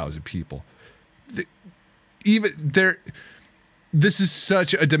 35,000 people. This is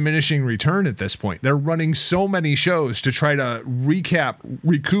such a diminishing return at this point. They're running so many shows to try to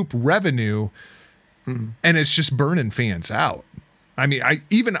recoup revenue, and it's just burning fans out. I mean,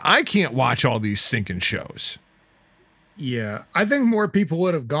 I can't watch all these stinking shows. Yeah, I think more people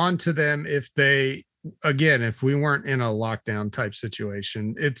would have gone to them if we weren't in a lockdown type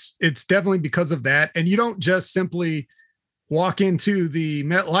situation. It's definitely because of that. And you don't just simply walk into the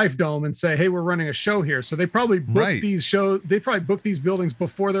MetLife Dome and say, hey, we're running a show here. So they probably booked these shows. They probably booked these buildings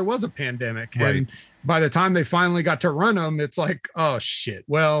before there was a pandemic. Right. And by the time they finally got to run them, it's like, oh shit.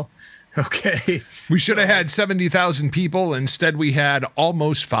 Well, okay. We should have had 70,000 people. Instead, we had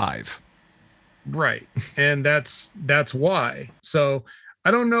almost 5. Right. And that's why. So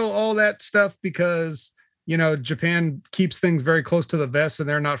I don't know all that stuff because, Japan keeps things very close to the vest and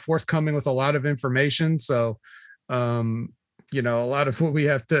they're not forthcoming with a lot of information. So, a lot of what we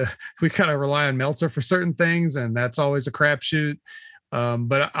kind of rely on Meltzer for certain things, and that's always a crapshoot.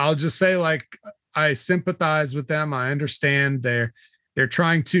 But I'll just say, like, I sympathize with them. I understand they're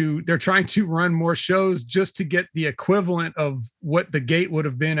trying to run more shows just to get the equivalent of what the gate would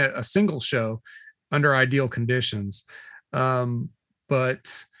have been at a single show under ideal conditions.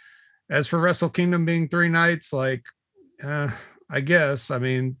 But as for Wrestle Kingdom being 3 nights, like, I guess, I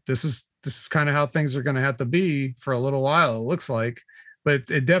mean, this is kind of how things are going to have to be for a little while, it looks like, but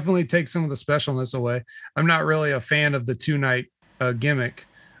it definitely takes some of the specialness away. I'm not really a fan of the 2-night gimmick.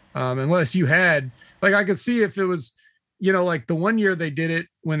 Unless you had, like, I could see if it was, like the one year they did it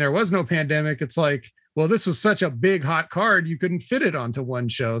when there was no pandemic, it's like, well, this was such a big hot card, you couldn't fit it onto one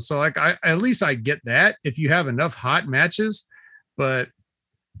show. So like, at least I get that if you have enough hot matches, but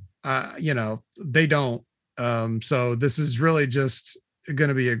they don't. So this is really just going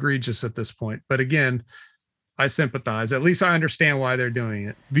to be egregious at this point. But again, I sympathize. At least I understand why they're doing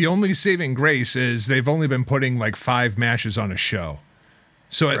it. The only saving grace is they've only been putting like 5 matches on a show.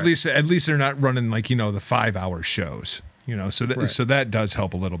 So at least they're not running like, the 5-hour shows, so that does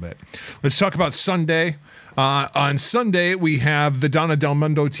help a little bit. Let's talk about Sunday. On Sunday, we have the Donna Del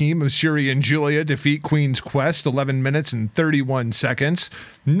Mundo team of Shuri and Julia defeat Queen's Quest, 11 minutes and 31 seconds.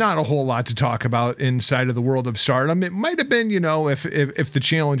 Not a whole lot to talk about inside of the world of Stardom. It might have been, if the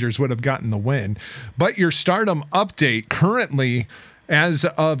challengers would have gotten the win. But your Stardom update currently, as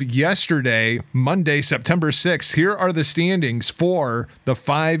of yesterday, Monday, September 6th, here are the standings for the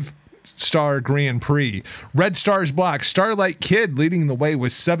 5-star Grand Prix. Red Stars block, Starlight Kid leading the way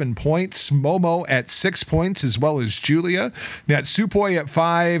with 7 points, Momo at 6 points, as well as Julia, Natsupoi at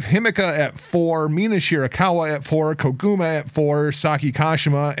 5, Himika at 4, Mina Shirakawa at 4, Koguma at 4, Saki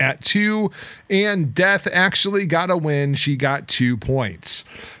Kashima at 2, and Death actually got a win. She got 2 points.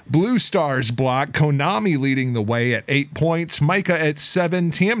 Blue Stars block, Konami leading the way at 8 points, Maika at 7,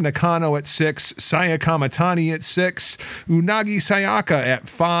 Tam Nakano at 6, Saya Kamatani at 6, Unagi Sayaka at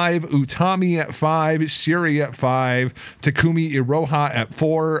 5, Utami at 5, Siri at 5, Takumi Iroha at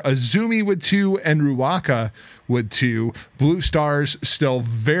 4, Azumi with 2, and Ruaka with 2. Blue Stars still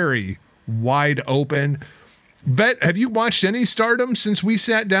very wide open. Vet, have you watched any Stardom since we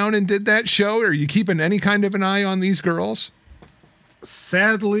sat down and did that show? Are you keeping any kind of an eye on these girls?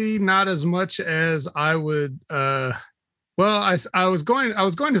 Sadly, not as much as I would. I was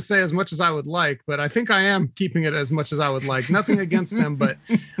going to say as much as I would like, but I think I am keeping it as much as I would like. Nothing against them, but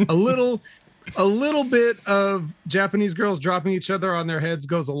a little bit of Japanese girls dropping each other on their heads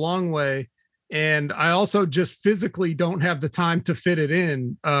goes a long way. And I also just physically don't have the time to fit it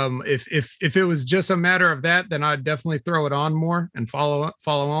in. If it was just a matter of that, then I'd definitely throw it on more and follow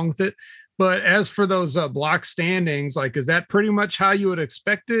along with it. But as for those block standings, like, is that pretty much how you would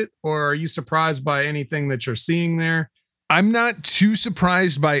expect it? Or are you surprised by anything that you're seeing there? I'm not too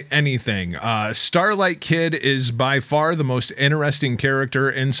surprised by anything. Starlight Kid is by far the most interesting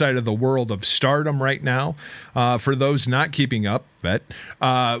character inside of the world of Stardom right now. For those not keeping up, Vet.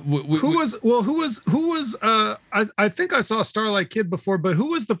 I think I saw Starlight Kid before, but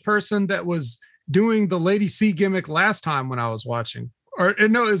who was the person that was doing the Lady C gimmick last time when I was watching? Or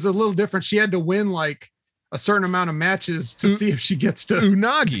no, it was a little different. She had to win like a certain amount of matches to see if she gets to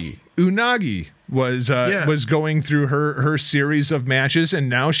Unagi. was going through her series of matches, and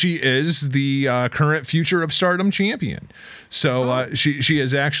now she is the current Future of Stardom champion. So she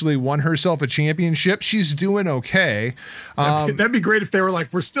has actually won herself a championship. She's doing okay. That'd be great if they were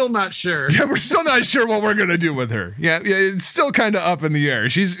like, we're still not sure. Yeah, we're still not sure what we're gonna do with her. Yeah, it's still kind of up in the air.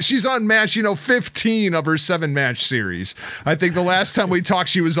 She's on match 15 of her 7-match series. I think the last time we talked,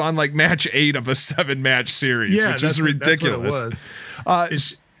 she was on like match 8 of a 7-match series, which is ridiculous. That's what it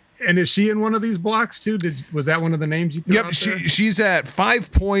was. Is she in one of these blocks too? Was that one of the names you threw out there? She's at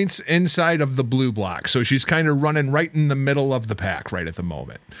 5 points inside of the blue block, so she's kind of running right in the middle of the pack right at the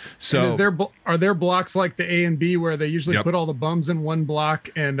moment. So, are there blocks like the A and B where they usually put all the bums in one block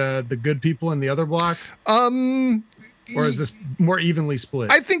and the good people in the other block? Or is this more evenly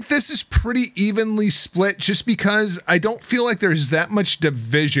split? I think this is pretty evenly split, just because I don't feel like there's that much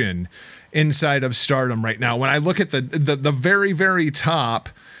division inside of Stardom right now. When I look at the very, very top,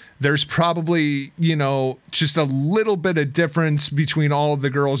 there's probably, just a little bit of difference between all of the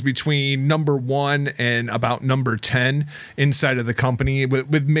girls between number 1 and about number 10 inside of the company,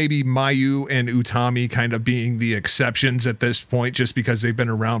 with maybe Mayu and Utami kind of being the exceptions at this point, just because they've been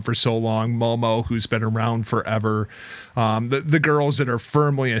around for so long. Momo, who's been around forever. The girls that are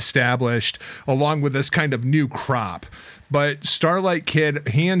firmly established, along with this kind of new crop. But Starlight Kid,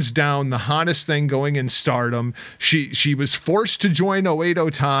 hands down, the hottest thing going in Stardom. She was forced to join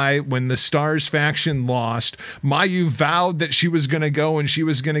Oedo Tai when the Stars faction lost. Mayu vowed that she was going to go and she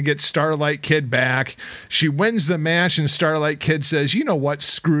was going to get Starlight Kid back. She wins the match, and Starlight Kid says, you know what,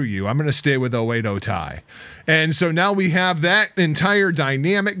 screw you. I'm going to stay with Oedo Tai. And so now we have that entire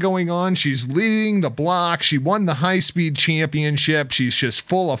dynamic going on. She's leading the block. She won the high-speed championship. She's just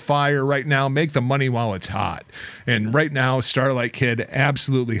full of fire right now. Make the money while it's hot. And right now, Starlight Kid,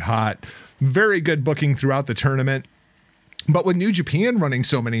 absolutely hot. Very good booking throughout the tournament. But with New Japan running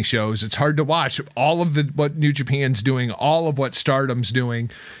so many shows, it's hard to watch all of what New Japan's doing, all of what Stardom's doing.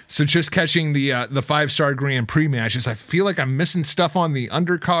 So just catching the 5-star Grand Prix matches, I feel like I'm missing stuff on the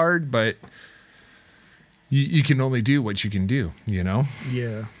undercard, but you can only do what you can do,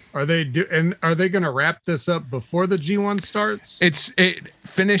 Yeah. Are they going to wrap this up before the G1 starts? It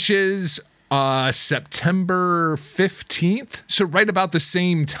finishes September 15th, so right about the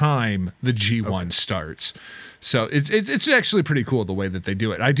same time the G1 starts. So it's actually pretty cool the way that they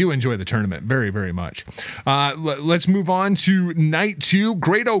do it. I do enjoy the tournament very, very much. Let's move on to night 2.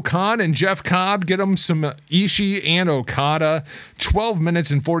 Great-O-Khan and Jeff Cobb get them some Ishii and Okada. 12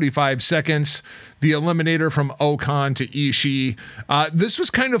 minutes and 45 seconds. The eliminator from O-Khan to Ishii. This was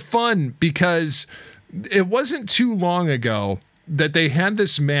kind of fun because it wasn't too long ago that they had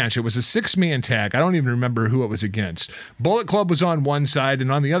this match. It was a 6-man tag. I don't even remember who it was against. Bullet Club was on one side, and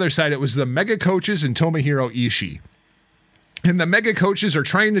on the other side, it was the Mega Coaches and Tomohiro Ishii. And the Mega Coaches are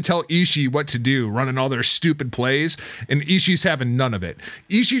trying to tell Ishii what to do, running all their stupid plays, and Ishii's having none of it.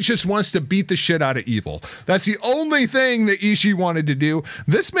 Ishii just wants to beat the shit out of Evil. That's the only thing that Ishii wanted to do.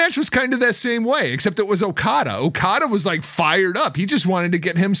 This match was kind of that same way, except it was Okada. Okada was like fired up. He just wanted to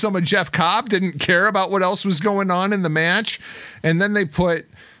get him some of Jeff Cobb, didn't care about what else was going on in the match. And then they put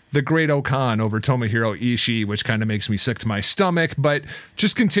the Great-O-Khan over Tomohiro Ishii, which kind of makes me sick to my stomach, but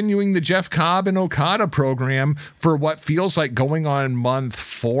just continuing the Jeff Cobb and Okada program for what feels like going on month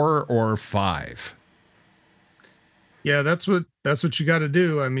 4 or 5. Yeah, that's what you got to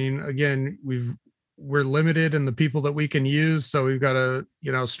do. I mean, again, we're limited in the people that we can use, so we've got to,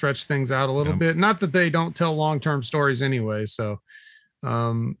 stretch things out a little bit. Not that they don't tell long-term stories anyway. So,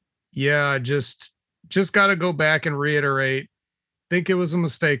 just got to go back and reiterate. Think it was a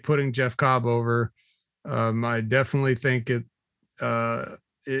mistake putting Jeff Cobb over. I definitely think it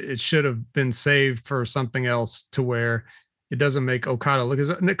should have been saved for something else to where it doesn't make Okada look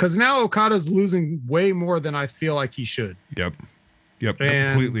because now Okada's losing way more than I feel like he should. Yep.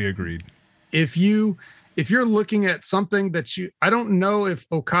 Completely agreed. If you're looking at something that I don't know if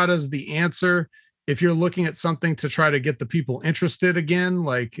Okada's the answer. If you're looking at something to try to get the people interested again,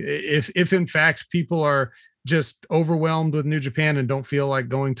 like if in fact people are just overwhelmed with New Japan and don't feel like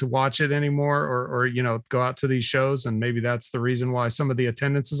going to watch it anymore or go out to these shows, and maybe that's the reason why some of the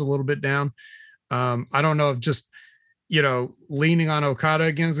attendance is a little bit down. I don't know if just leaning on Okada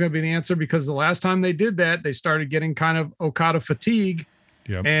again is going to be the answer, because the last time they did that, they started getting kind of Okada fatigue.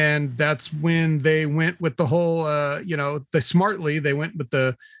 Yep. And that's when they went with the whole they went with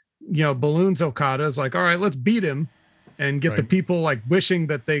the balloons Okada is like, all right, let's beat him and get the people like wishing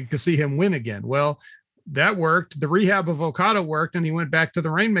that they could see him win again. Well, that worked. The rehab of Okada worked, and he went back to the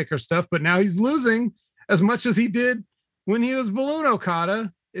Rainmaker stuff, but now he's losing as much as he did when he was Balloon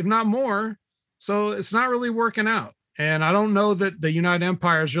Okada, if not more. So it's not really working out. And I don't know that the United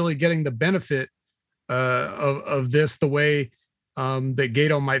Empire is really getting the benefit of this the way that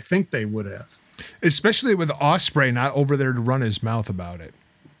Gato might think they would have. Especially with Ospreay not over there to run his mouth about it.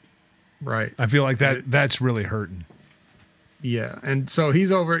 Right. I feel like that's really hurting. Yeah. And so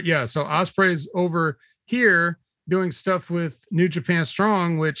he's over. Yeah. So Ospreay's over here doing stuff with New Japan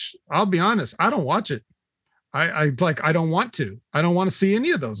Strong, which I'll be honest, I don't watch it. I don't want to. I don't want to see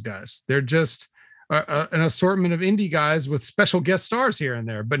any of those guys. They're just an assortment of indie guys with special guest stars here and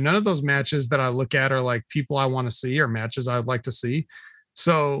there. But none of those matches that I look at are like people I want to see or matches I'd like to see.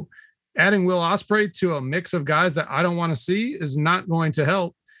 So adding Will Ospreay to a mix of guys that I don't want to see is not going to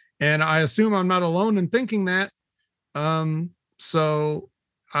help. And I assume I'm not alone in thinking that. So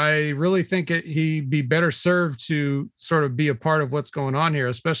I really think he'd be better served to sort of be a part of what's going on here,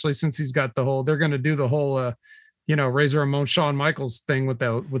 especially since he's got they're going to do the whole, Razor Ramon, Shawn Michaels thing with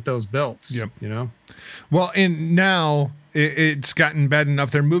those belts. Yep. Well, and now it's gotten bad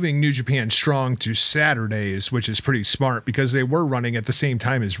enough. They're moving New Japan Strong to Saturdays, which is pretty smart because they were running at the same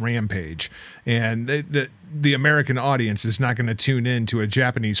time as Rampage. And the American audience is not going to tune in to a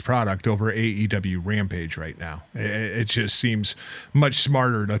Japanese product over AEW Rampage right now. It just seems much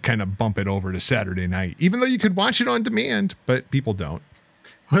smarter to kind of bump it over to Saturday night, even though you could watch it on demand, but people don't.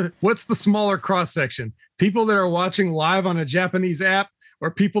 What's the smaller cross section? People that are watching live on a Japanese app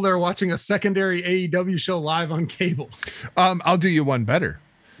or people that are watching a secondary AEW show live on cable? I'll do you one better.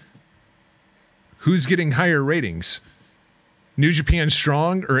 Who's getting higher ratings? New Japan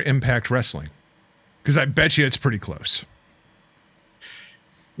Strong or Impact Wrestling? Because I bet you it's pretty close.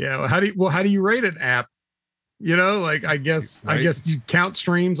 Yeah. How do you rate an app? I guess you count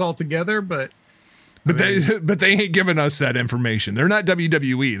streams altogether, but they ain't giving us that information. They're not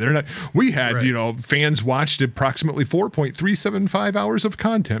WWE. They're not. We had, right. Fans watched approximately 4.375 hours of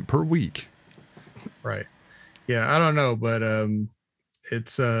content per week. Right. Yeah, I don't know, but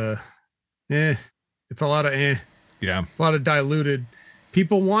it's a lot of Yeah. A lot of diluted.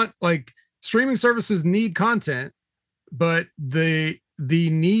 People want streaming services need content, but the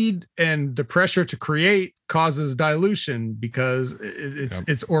need and the pressure to create causes dilution because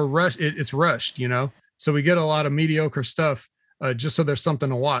it's rushed, so we get a lot of mediocre stuff just so there's something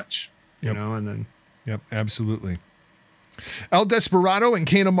to watch, and then. Yep. Absolutely. El Desperado and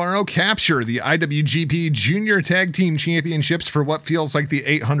Kanemaru capture the IWGP Junior Tag Team Championships for what feels like the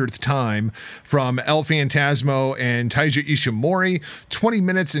 800th time from El Phantasmo and Taiji Ishimori, 20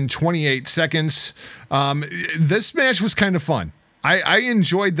 minutes and 28 seconds. This match was kind of fun. I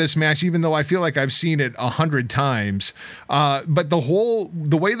enjoyed this match, even though I feel like I've seen it 100 times. But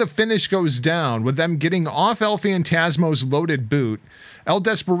the way the finish goes down with them getting off El Phantasmo's loaded boot, El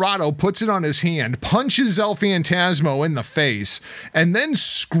Desperado puts it on his hand, punches El Phantasmo in the face, and then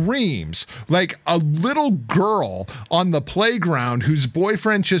screams like a little girl on the playground whose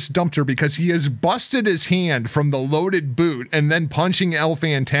boyfriend just dumped her because he has busted his hand from the loaded boot and then punching El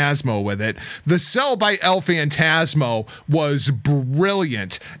Phantasmo with it. The sell by El Phantasmo was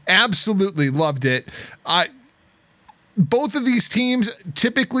brilliant. Absolutely loved it. Both of these teams,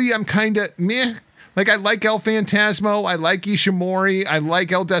 typically I'm kind of meh. I like El Phantasmo, I like Ishimori, I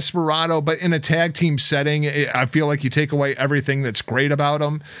like El Desperado, but in a tag team setting, I feel like you take away everything that's great about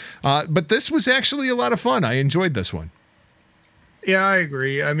them. But this was actually a lot of fun. I enjoyed this one. Yeah, I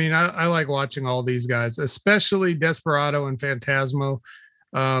agree. I mean, I like watching all these guys, especially Desperado and Phantasmo.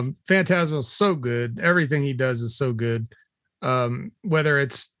 Phantasmo is so good. Everything he does is so good. Whether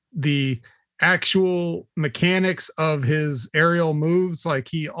it's the actual mechanics of his aerial moves,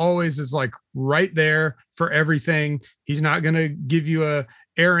 he always is right there for everything. He's not going to give you a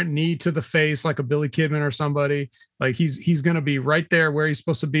errant knee to the face like a Billy Kidman or somebody. He's going to be right there where he's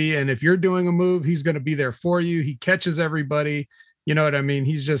supposed to be. And if you're doing a move, he's going to be there for you. He catches everybody. You know what I mean?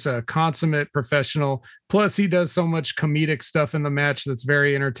 He's just a consummate professional. Plus he does so much comedic stuff in the match that's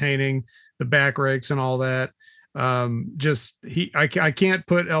very entertaining, the back rakes and all that. I can't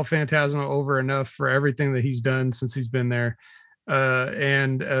put El Phantasmo over enough for everything that he's done since he's been there.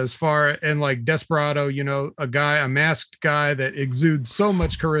 And as far and Desperado, a masked guy that exudes so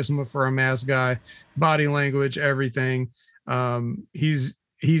much charisma for a masked guy, body language, everything.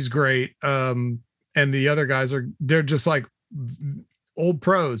 He's great. And the other guys they're just old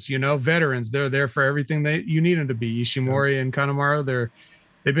pros, veterans. They're there for everything you need them to be. Ishimori and Kanemaru,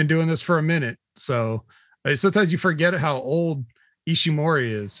 they've been doing this for a minute. So sometimes you forget how old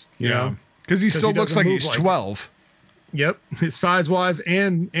Ishimori is, you know, because he still looks like he's 12. Yep. Size wise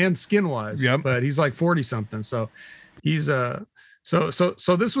and skin wise. Yep. But he's 40 something. So he's, so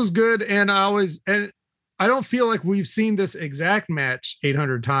this was good. And I don't feel like we've seen this exact match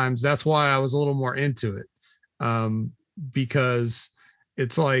 800 times. That's why I was a little more into it. Because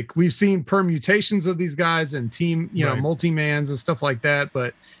it's like we've seen permutations of these guys and team, multi-mans and stuff like that.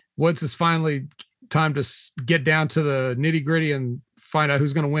 But once it's finally time to get down to the nitty gritty and find out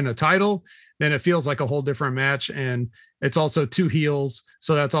who's going to win a title, then it feels like a whole different match. And it's also two heels.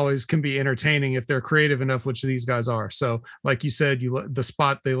 So that's always can be entertaining if they're creative enough, which these guys are. So like you said, the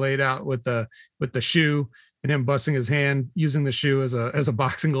spot they laid out with the shoe and him busting his hand, using the shoe as a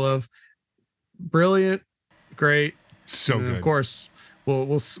boxing glove. Brilliant. Great. So and good. Of course,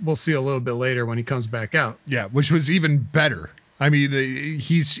 we'll see a little bit later when he comes back out. Yeah, which was even better. I mean,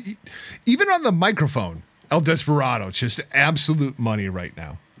 he's even on the microphone. El Desperado, just absolute money right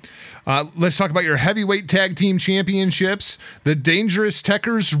now. Let's talk about your heavyweight tag team championships. The Dangerous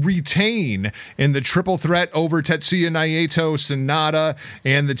Tekkers retain in the triple threat over Tetsuya Naito, Sonata,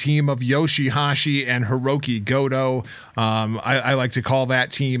 and the team of Yoshihashi and Hiroki Goto. I like to call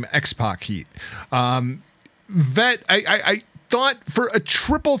that team X-Pac Heat. Vet, I thought for a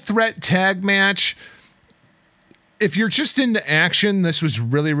triple threat tag match, if you're just into action, this was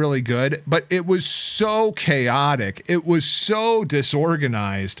really, really good, but it was so chaotic. It was so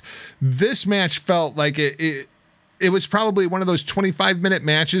disorganized. This match felt like it was probably one of those 25-minute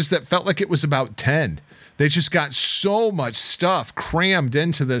matches that felt like it was about 10. They just got so much stuff crammed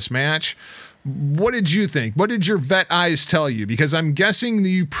into this match. What did you think? What did your vet eyes tell you? Because I'm guessing that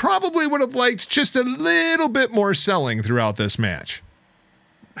you probably would have liked just a little bit more selling throughout this match.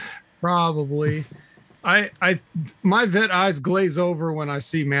 Probably. My vet eyes glaze over when I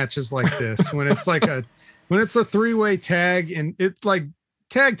see matches like this. When it's a three-way tag, and it's like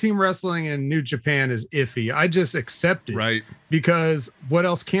tag team wrestling in New Japan is iffy. I just accept it, right? Because what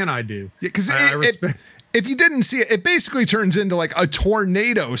else can I do? Yeah, because if you didn't see it, it basically turns into like a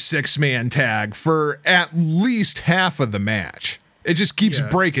tornado 6-man tag for at least half of the match. It just keeps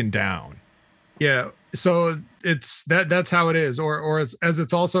breaking down. Yeah. So it's that's how it is, or it's, as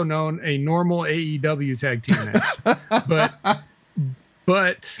it's also known, a normal AEW tag team match.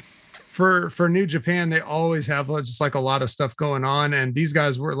 but for New Japan, they always have just like a lot of stuff going on, and these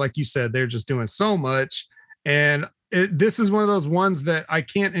guys were, like you said, they're just doing so much, and this is one of those ones that I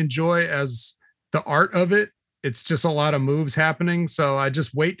can't enjoy as the art of it. It's just a lot of moves happening, so I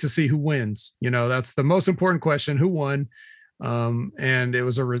just wait to see who wins. That's the most important question: who won? And it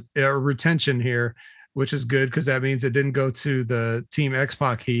was a retention here, which is good because that means it didn't go to the Team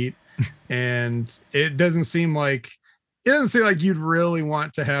X-Pac Heat, and it doesn't seem like you'd really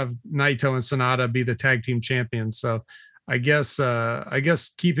want to have Naito and Sonata be the tag team champions. So I guess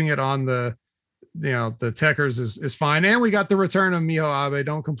keeping it on the Tekkers is fine. And we got the return of Miho Abe.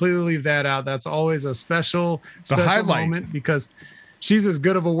 Don't completely leave that out. That's always a special moment because she's as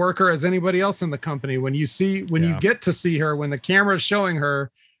good of a worker as anybody else in the company. When you get to see her, when the camera is showing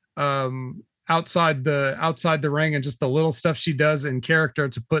her outside the ring, and just the little stuff she does in character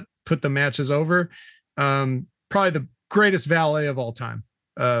to put the matches over, probably the greatest valet of all time,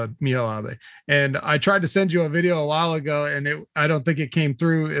 Miho Abe. And I tried to send you a video a while ago, and I don't think it came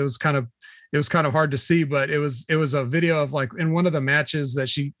through. It was kind of hard to see, but it was a video of, like, in one of the matches that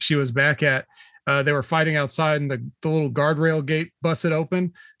she was back at. They were fighting outside, and the little guardrail gate busted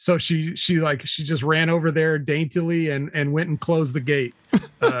open. So she just ran over there daintily and went and closed the gate.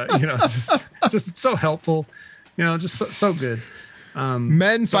 Just so helpful, just so good.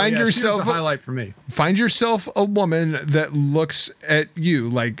 Men, find yourself a highlight for me. Find yourself a woman that looks at you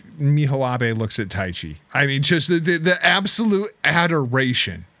like Miho Abe looks at Taichi. I mean, just the absolute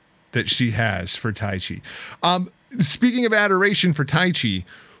adoration that she has for Taichi. Speaking of adoration for Taichi,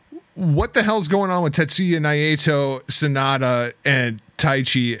 what the hell's going on with Tetsuya Naito, Sonata, and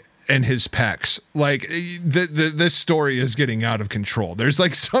Taichi and his pecs? Like, this story is getting out of control. There's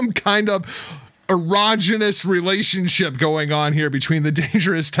like some kind of erogenous relationship going on here between the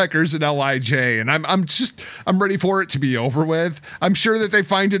Dangerous Tekkers and LIJ, and I'm ready for it to be over with. I'm sure that they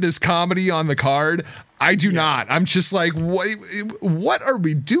find it as comedy on the card. I do not. I'm just like, what are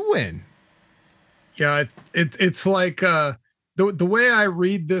we doing? Yeah, it's like the way I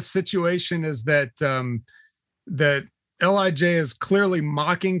read this situation is that that LIJ is clearly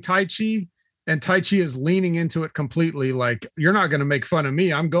mocking Taichi, and Taichi is leaning into it completely. Like, you're not going to make fun of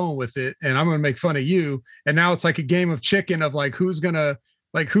me. I'm going with it, and I'm going to make fun of you. And now it's like a game of chicken of like, who's gonna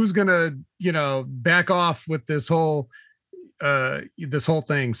back off with this whole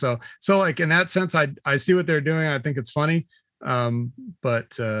thing. So like, in that sense, I see what they're doing. I think it's funny.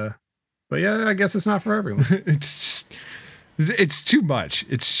 But yeah, I guess it's not for everyone. It's too much.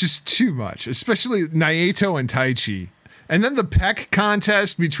 It's just too much, especially Naito and Taichi. And then the peck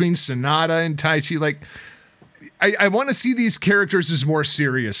contest between Sonata and Taichi. Like, I want to see these characters as more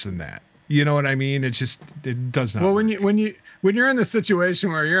serious than that. You know what I mean? It does not. Well, when you're in the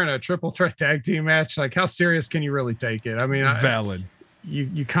situation where you're in a triple threat tag team match, like how serious can you really take it? I mean, valid.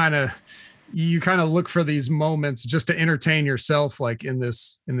 You kind of look for these moments just to entertain yourself, like in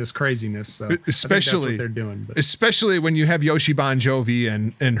this craziness. So especially that's what they're doing, especially when you have Yoshi Bon Jovi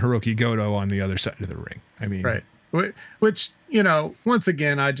and Hiroki Goto on the other side of the ring. I mean, right. Which, once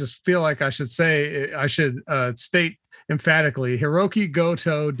again, I just feel like I should state emphatically, Hiroki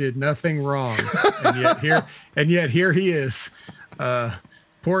Goto did nothing wrong. and yet here he is.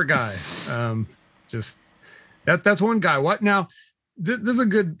 Poor guy. Just that's one guy. What now? This is a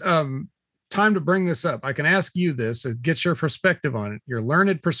good time to bring this up. I can ask you this and get your perspective on it, your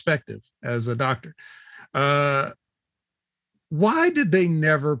learned perspective as a doctor. Why did they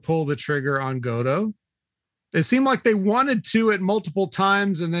never pull the trigger on Goto? It seemed like they wanted to at multiple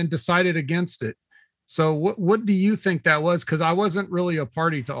times and then decided against it. So what do you think that was? Because I wasn't really a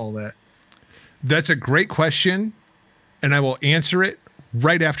party to all that. That's a great question, and I will answer it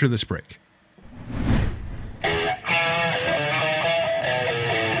right after this break.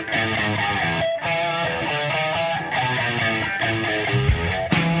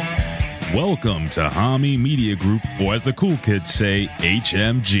 Welcome to Hami Media Group, or as the cool kids say,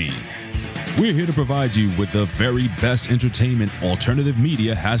 HMG. We're here to provide you with the very best entertainment alternative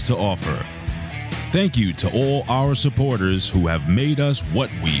media has to offer. Thank you to all our supporters who have made us what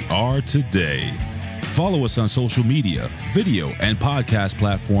we are today. Follow us on social media, video, and podcast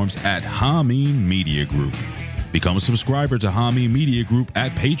platforms at Hami Media Group. Become a subscriber to Hami Media Group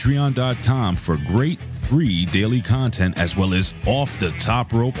at patreon.com for great free daily content as well as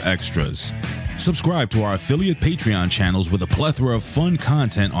off-the-top rope extras. Subscribe to our affiliate Patreon channels with a plethora of fun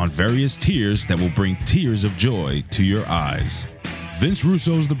content on various tiers that will bring tears of joy to your eyes. Vince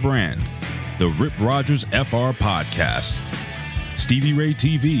Russo's The Brand, the Rip Rogers FR Podcast, Stevie Ray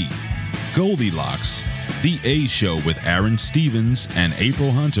TV, Goldilocks, The A Show with Aaron Stevens and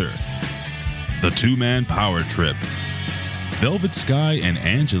April Hunter, The Two-Man Power Trip, Velvet Sky and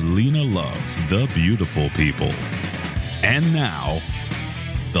Angelina Love, the beautiful people. And now,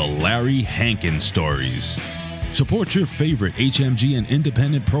 the Larry Hankin Stories. Support your favorite HMG and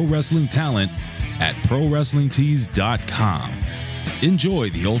independent pro wrestling talent at ProWrestlingTees.com. Enjoy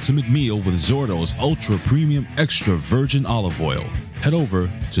the ultimate meal with Zordo's Ultra Premium Extra Virgin Olive Oil. Head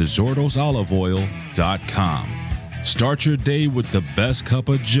over to ZordosOliveOil.com. Start your day with the best cup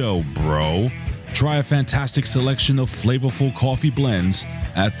of Joe, bro. Try a fantastic selection of flavorful coffee blends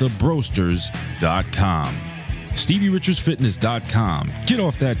at TheBroasters.com. StevieRichardsFitness.com. Get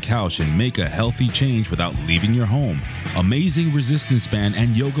off that couch and make a healthy change without leaving your home. Amazing resistance band and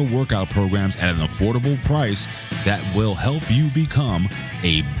yoga workout programs at an affordable price that will help you become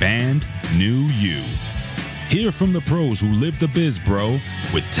a band new you. Hear from the pros who live the biz, bro,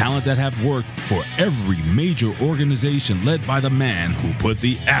 with talent that have worked for every major organization led by the man who put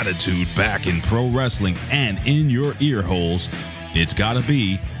the attitude back in pro wrestling and in your ear holes. It's gotta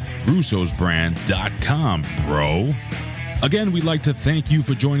be RussosBrand.com, bro. Again, we'd like to thank you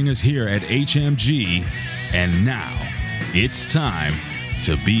for joining us here at HMG. And now, it's time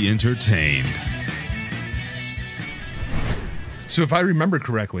to be entertained. So if I remember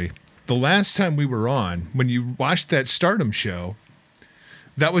correctly, the last time we were on, when you watched that Stardom show,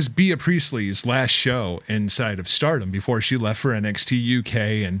 that was Bea Priestley's last show inside of Stardom before she left for NXT UK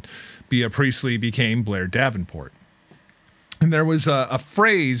and Bea Priestley became Blair Davenport. And there was a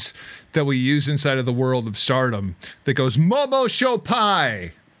phrase that we use inside of the world of Stardom that goes, Momo Show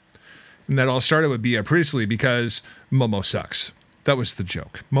Pie. And that all started with Bea Priestley because Momo sucks. That was the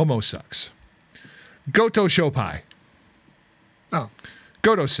joke. Momo sucks. Goto Show Pie. Oh.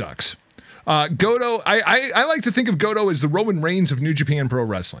 Goto sucks. Goto, I like to think of Goto as the Roman Reigns of New Japan Pro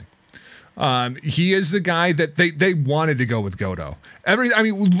Wrestling. He is the guy that they wanted to go with Goto.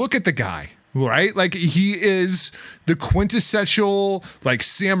 Look at the guy. Right? Like, he is the quintessential, like,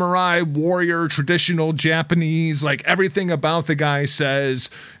 samurai warrior, traditional Japanese, like, everything about the guy says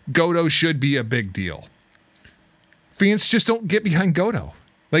Goto should be a big deal. Fans just don't get behind Goto.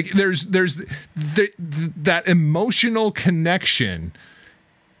 Like, there's that emotional connection.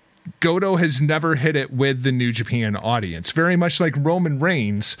 Goto has never hit it with the New Japan audience. Very much like Roman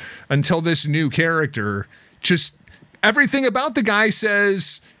Reigns, until this new character, just everything about the guy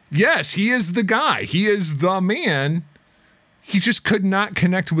says, yes, he is the guy. He is the man. He just could not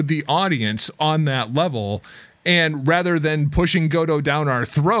connect with the audience on that level. And rather than pushing Goto down our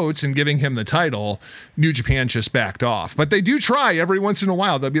throats and giving him the title, New Japan just backed off. But they do try every once in a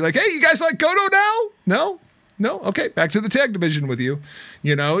while. They'll be like, hey, you guys like Goto now? No? Okay, back to the tag division with you.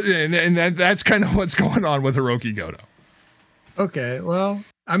 You know, and that's kind of what's going on with Hiroki Goto. Okay, well,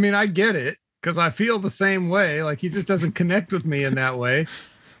 I mean, I get it. because I feel the same way. Like he just doesn't connect with me in that way.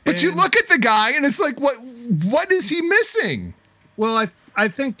 But you look at the guy and it's like, what is he missing? Well, I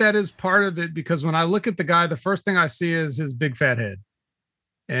think that is part of it, because when I look at the guy, the first thing I see is his big fat head.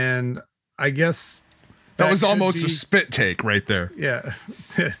 And I guess that was almost a spit take right there. Yeah.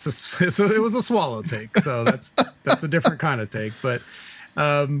 It was a swallow take. So that's a different kind of take, but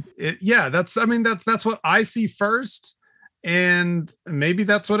that's what I see first. And maybe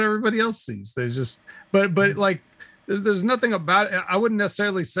that's what everybody else sees. They just, but like, there's nothing about it. I wouldn't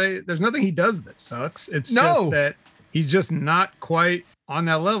necessarily say there's nothing he does that sucks. It's just that he's just not quite on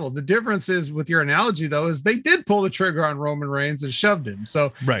that level. The difference is, with your analogy though, is they did pull the trigger on Roman Reigns and shoved him.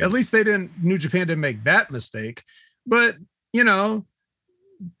 So at least New Japan didn't make that mistake. But you know,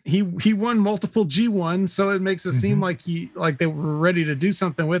 he won multiple G1, so it makes it seem like they were ready to do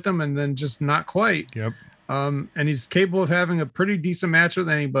something with him, and then just not quite. Yep. And he's capable of having a pretty decent match with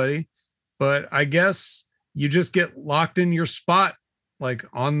anybody, but I guess you just get locked in your spot, like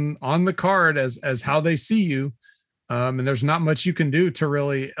on the card as how they see you. And there's not much you can do to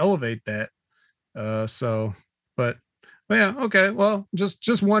really elevate that. But yeah, okay. Well,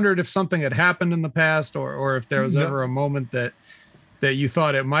 just wondered if something had happened in the past, or if there was ever a moment that you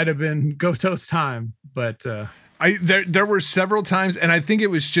thought it might have been Goto's time, but there were several times, and I think it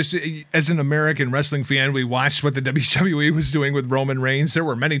was just, as an American wrestling fan, we watched what the WWE was doing with Roman Reigns. There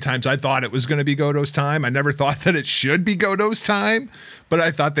were many times I thought it was going to be Goto's time. I never thought that it should be Goto's time, but I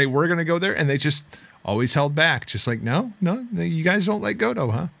thought they were going to go there, and they just always held back. Just like, no, you guys don't like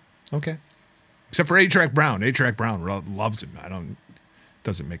Goto, huh? Okay. Except for A-Track Brown. A-Track Brown loves him.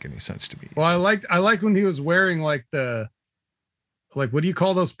 Doesn't make any sense to me. Well, I like when he was wearing like what do you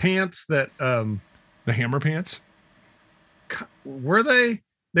call those pants that the hammer pants? Were they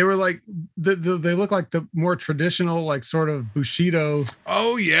were like they look like the more traditional, like sort of Bushido.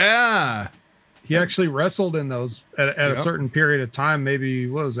 Oh yeah, he actually wrestled in those at a certain period of time. Maybe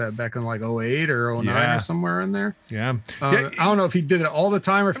what was that, back in like 08 or 09 or somewhere in there? Yeah. I don't know if he did it all the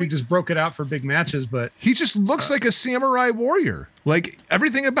time or if he just broke it out for big matches, but he just looks like a samurai warrior. Like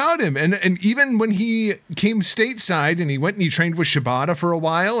everything about him. And even when he came stateside and he went and he trained with Shibata for a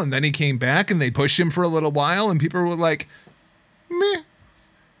while, and then he came back and they pushed him for a little while, and people were like, meh.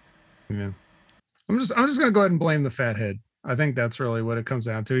 Yeah. I'm just gonna go ahead and blame the fat head. I think that's really what it comes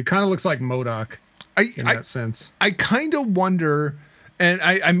down to. He kind of looks like MODOK in that sense. I kind of wonder, and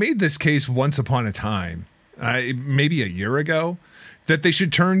I made this case once upon a time, maybe a year ago, that they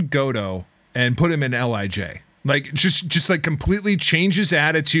should turn Goto and put him in LIJ. Like just like completely change his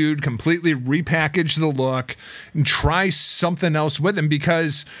attitude, completely repackage the look, and try something else with him,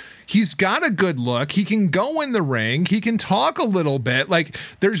 because he's got a good look. He can go in the ring. He can talk a little bit. Like,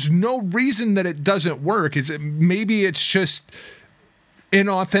 there's no reason that it doesn't work. Maybe it's just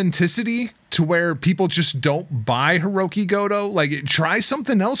inauthenticity to where people just don't buy Hiroki Goto. Like, try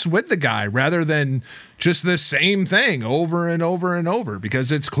something else with the guy rather than just the same thing over and over and over,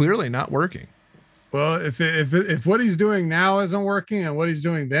 because it's clearly not working. Well, if what he's doing now isn't working and what he's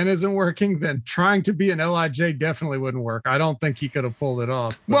doing then isn't working, then trying to be an LIJ definitely wouldn't work. I don't think he could have pulled it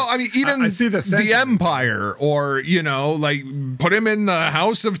off. Well, I mean, even I see the Empire, or, like, put him in the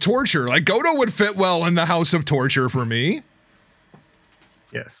House of Torture. Like, Goto would fit well in the House of Torture for me.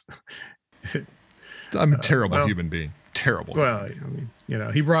 Yes. I'm a terrible human being. Terrible. Well, I mean,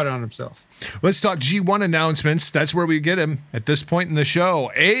 he brought it on himself. Let's talk G1 announcements. That's where we get him at this point in the show.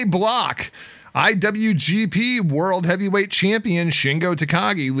 A Block. IWGP World Heavyweight Champion Shingo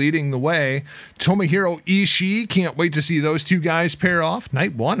Takagi leading the way. Tomohiro Ishii, can't wait to see those two guys pair off.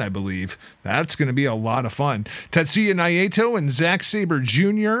 Night 1, I believe. That's going to be a lot of fun. Tetsuya Naito and Zack Sabre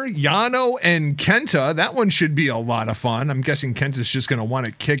Jr., Yano and Kenta. That one should be a lot of fun. I'm guessing Kenta's just going to want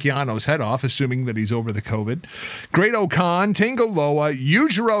to kick Yano's head off, assuming that he's over the COVID. Great Okan, Tango Loa,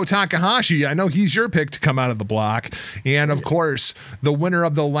 Yujiro Takahashi. I know he's your pick to come out of the block. And, of course, the winner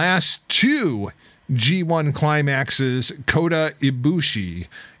of the last two G1 climaxes, Kota Ibushi,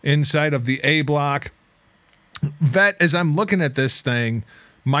 inside of the A Block. Vet, as I'm looking at this thing,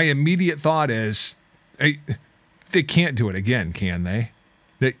 my immediate thought is, they can't do it again, can they?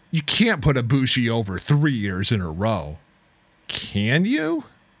 You can't put Ibushi over 3 years in a row. Can you?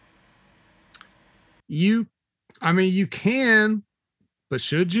 You can, but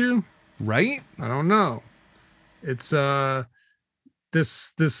should you? Right? I don't know. It's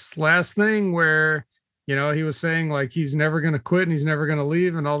this last thing where, he was saying like he's never going to quit and he's never going to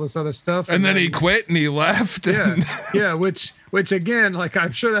leave and all this other stuff. And then he quit and he left. Yeah. Which again, like,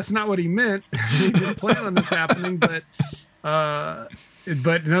 I'm sure that's not what he meant. He didn't plan on this happening, but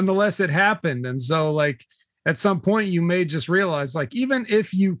nonetheless it happened. And so, like, at some point you may just realize, like, even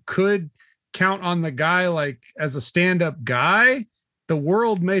if you could count on the guy like as a stand-up guy. The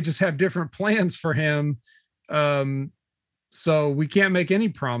world may just have different plans for him. So we can't make any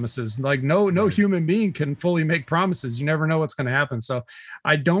promises. Like no human being can fully make promises. You never know what's going to happen. So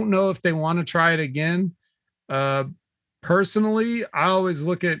I don't know if they want to try it again. Personally, I always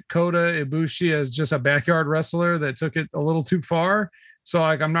look at Kota Ibushi as just a backyard wrestler that took it a little too far. So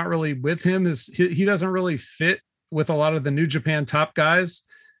like, I'm not really with him. He doesn't really fit with a lot of the New Japan top guys,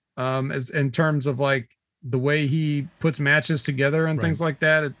 as in terms of like the way he puts matches together and things like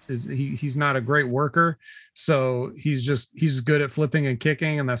that. He's not a great worker. So he's good at flipping and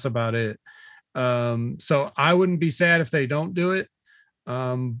kicking, and that's about it. So I wouldn't be sad if they don't do it.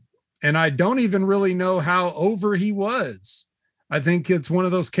 And I don't even really know how over he was. I think it's one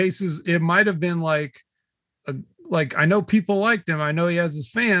of those cases. It might've been like I know people liked him. I know he has his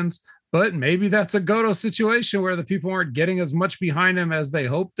fans, but maybe that's a Goto situation where the people aren't getting as much behind him as they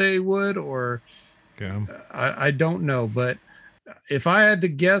hoped they would, or I don't know. But if I had to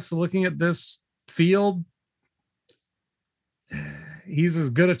guess, looking at this field, he's as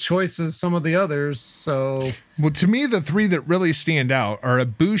good a choice as some of the others. So, well, to me, the three that really stand out are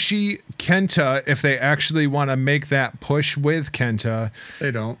Ibushi, Kenta, if they actually want to make that push with Kenta.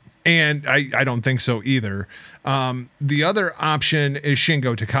 They don't. And I don't think so either. The other option is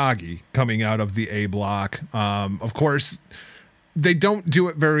Shingo Takagi coming out of the A block. Of course, they don't do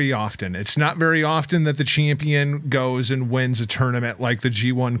it very often. It's not very often that the champion goes and wins a tournament like the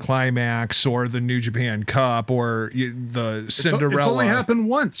G1 Climax or the New Japan Cup or the Cinderella. It's only happened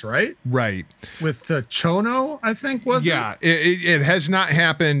once, right? Right. With Chono, I think, was it? Yeah, it has not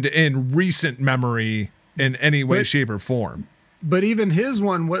happened in recent memory in any way, shape, or form. But even his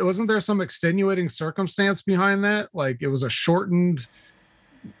one, wasn't there some extenuating circumstance behind that? Like it was a shortened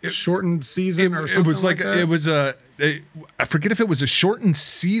season or something. It was like it was I forget if it was a shortened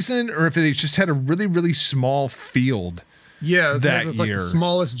season or if they just had a really, really small field. Yeah, that it was year. Like the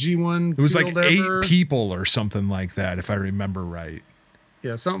smallest G1. It was like ever. 8 people or something like that, if I remember right.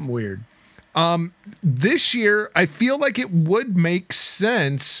 Yeah, something weird. This year, I feel like it would make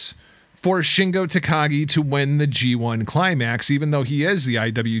sense for Shingo Takagi to win the G1 Climax, even though he is the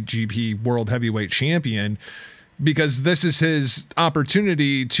IWGP World Heavyweight Champion, because this is his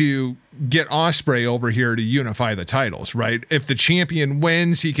opportunity to get Ospreay over here to unify the titles, right? If the champion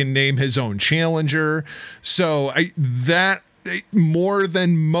wins, he can name his own challenger. So more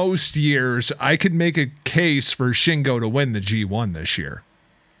than most years, I could make a case for Shingo to win the G1 this year.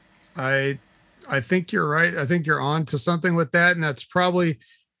 I think you're right. I think you're on to something with that. And that's probably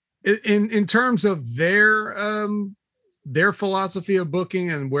in terms of their philosophy of booking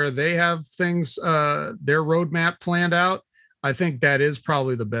and where they have things, their roadmap planned out. I think that is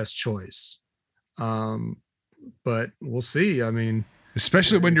probably the best choice. But we'll see. I mean,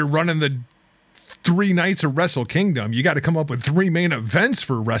 especially when you're running the 3 nights of Wrestle Kingdom, you got to come up with 3 main events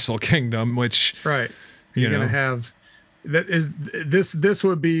for Wrestle Kingdom, which you're going to have. That is this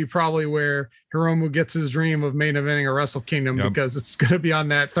would be probably where Hiromu gets his dream of main eventing a Wrestle Kingdom, because it's going to be on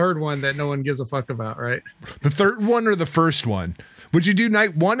that third one that no one gives a fuck about, right? The third one or the first one? Would you do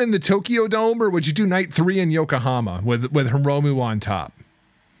night 1 in the Tokyo Dome, or would you do night 3 in Yokohama with Hiromu on top?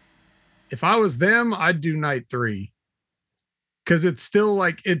 If I was them, I'd do night 3, because it's still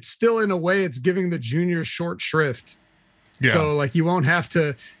in a way it's giving the juniors short shrift. Yeah. So like you won't have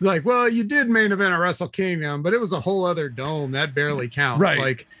to like, well, you did main event at Wrestle Kingdom, but it was a whole other dome that barely counts. Right.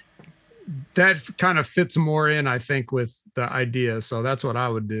 Like that kind of fits more in, I think, with the idea. So that's what I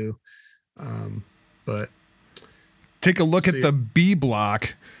would do. But take a look at the B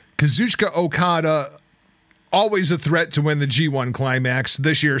block. Kazuchika Okada, always a threat to win the G1 Climax.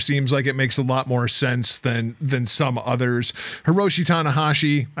 This year seems like it makes a lot more sense than some others. Hiroshi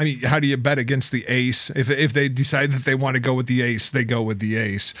Tanahashi, I mean, how do you bet against the ace? If they decide that they want to go with the ace, they go with the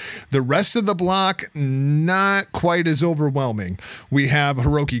ace. The rest of the block, not quite as overwhelming. We have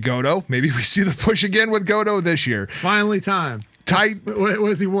Hiroki Goto. Maybe we see the push again with Goto this year. Finally time. What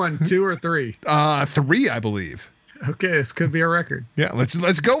was he won? 2 or 3? 3, I believe. Okay, this could be a record. Yeah,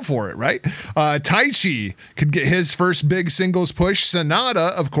 let's go for it, right? Taichi could get his first big singles push.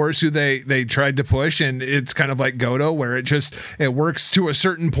 Sonata, of course, who they tried to push, and it's kind of like Goto, where it works to a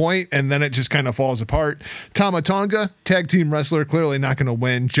certain point, and then it just kind of falls apart. Tama Tonga, tag team wrestler, clearly not going to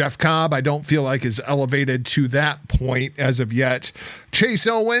win. Jeff Cobb, I don't feel like is elevated to that point as of yet. Chase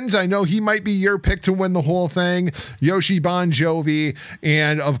Owens, I know he might be your pick to win the whole thing. Yoshi Bon Jovi,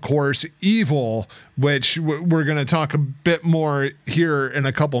 and of course, Evil, which we're going to talk a bit more here in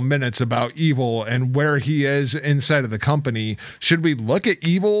a couple minutes about Evil and where he is inside of the company. Should we look at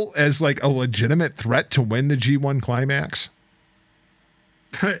Evil as like a legitimate threat to win the G1 Climax?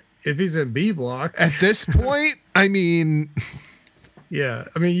 if he's in B block at this point, I mean, yeah.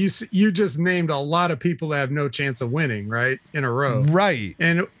 I mean, you just named a lot of people that have no chance of winning, right, in a row. Right.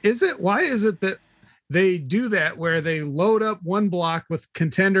 And why is it that they do that where they load up one block with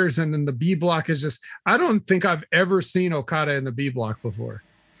contenders and then the B block is just, I don't think I've ever seen Okada in the B block before.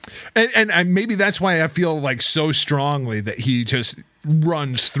 And maybe that's why I feel like so strongly that he just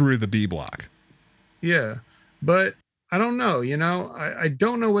runs through the B block. Yeah. But I don't know, I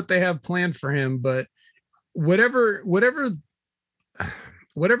don't know what they have planned for him, but whatever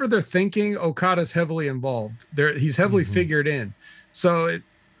they're thinking, Okada's heavily involved. He's heavily figured in. So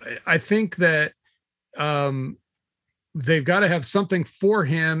I think that they've got to have something for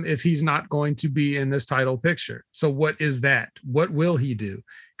him if he's not going to be in this title picture. So what is that? What will he do?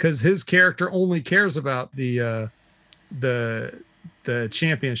 Because his character only cares about the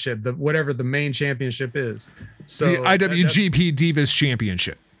championship, whatever the main championship is. So the IWGP Divas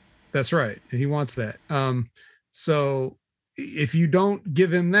Championship. That's right. He wants that. So if you don't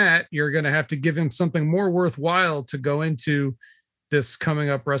give him that, you're going to have to give him something more worthwhile to go into this coming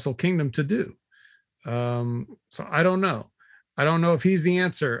up Wrestle Kingdom to do. So I don't know. I don't know if he's the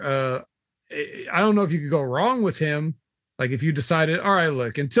answer. I don't know if you could go wrong with him. Like if you decided, all right,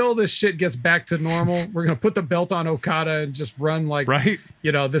 look, until this shit gets back to normal, we're going to put the belt on Okada and just run like, right.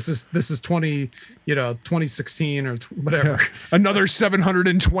 This is 2016 or whatever. Yeah. Another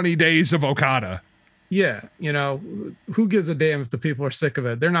 720 days of Okada. Yeah. Who gives a damn if the people are sick of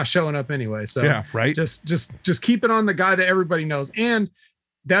it? They're not showing up anyway. So yeah, right. Just keep it on the guy that everybody knows. And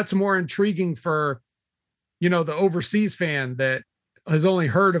that's more intriguing for, the overseas fan that has only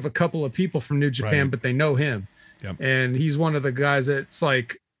heard of a couple of people from New Japan, right. but they know him. Yep. And he's one of the guys that's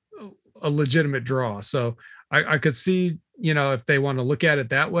like a legitimate draw. So I could see, if they want to look at it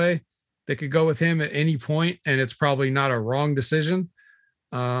that way, they could go with him at any point and it's probably not a wrong decision.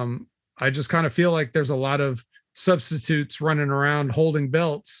 I just kind of feel like there's a lot of substitutes running around holding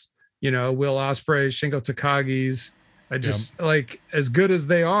belts, Will Ospreay, Shingo Takagi's. I just like, as good as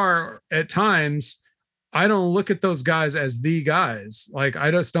they are at times, I don't look at those guys as the guys. Like,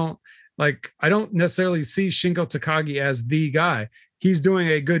 I don't necessarily see Shingo Takagi as the guy. He's doing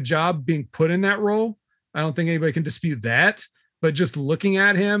a good job being put in that role. I don't think anybody can dispute that, but just looking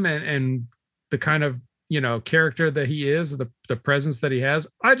at him and the kind of, character that he is, the presence that he has,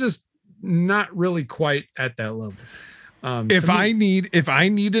 I just not really quite at that level. If I need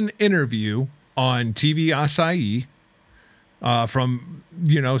an interview on TV Asahi, from,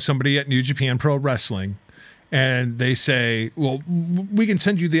 somebody at New Japan Pro Wrestling, and they say, well, we can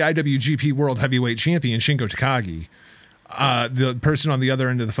send you the IWGP World Heavyweight Champion, Shingo Takagi. The person on the other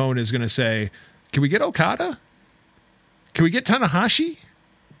end of the phone is going to say, can we get Okada? Can we get Tanahashi?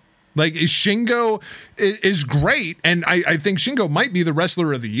 Like, Shingo is great. And I think Shingo might be the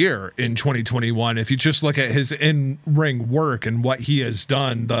wrestler of the year in 2021. If you just look at his in-ring work and what he has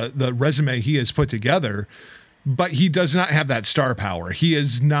done, the resume he has put together, but he does not have that star power. He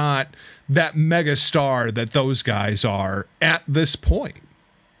is not that mega star that those guys are at this point.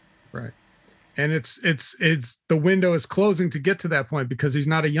 Right. And it's the window is closing to get to that point because he's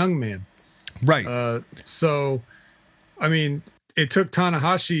not a young man. Right. So, I mean, it took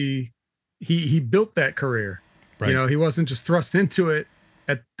Tanahashi. He built that career. Right. He wasn't just thrust into it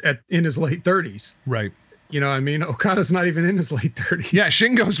in his late 30s. Right. Okada's not even in his late 30s. Yeah.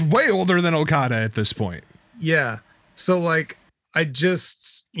 Shingo's way older than Okada at this point. Yeah. So like, I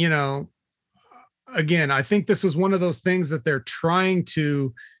just, again, I think this is one of those things that they're trying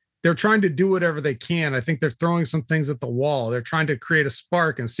to do whatever they can. I think they're throwing some things at the wall. They're trying to create a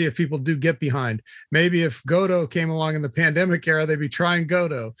spark and see if people do get behind. Maybe if Goto came along in the pandemic era, they'd be trying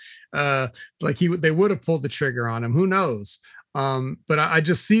Goto. They would have pulled the trigger on him. Who knows? But I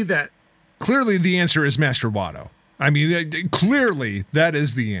just see that. Clearly the answer is Master Wato. I mean, clearly that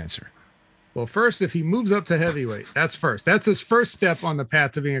is the answer. Well, first, if he moves up to heavyweight, that's first. That's his first step on the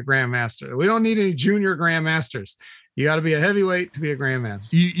path to being a grandmaster. We don't need any junior grandmasters. You got to be a heavyweight to be a grandmaster.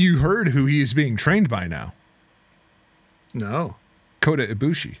 You heard who he is being trained by now? No. Kota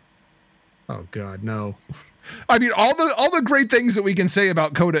Ibushi. Oh God, no. I mean, all the great things that we can say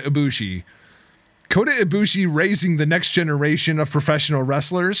about Kota Ibushi. Kota Ibushi raising the next generation of professional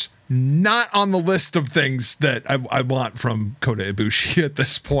wrestlers, not on the list of things that I want from Kota Ibushi at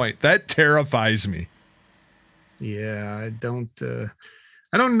this point. That terrifies me. Yeah, I don't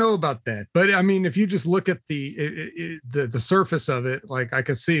know about that. But I mean, if you just look at the surface of it, like I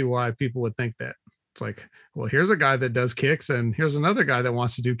could see why people would think that. It's like, well, here's a guy that does kicks and here's another guy that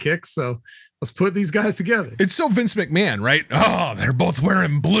wants to do kicks. So let's put these guys together. It's so Vince McMahon, right? Oh, they're both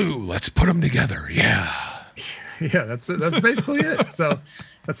wearing blue. Let's put them together. Yeah. Yeah, that's basically it. So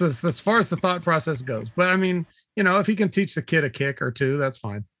That's as far as the thought process goes. But I mean, if he can teach the kid a kick or two, that's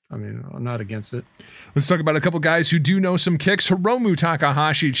fine. I mean, I'm not against it. Let's talk about a couple guys who do know some kicks. Hiromu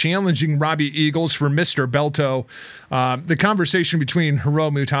Takahashi challenging Robbie Eagles for Mr. Belto. The conversation between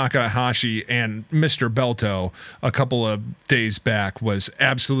Hiromu Takahashi and Mr. Belto a couple of days back was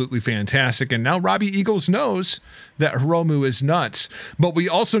absolutely fantastic. And now Robbie Eagles knows that Hiromu is nuts. But we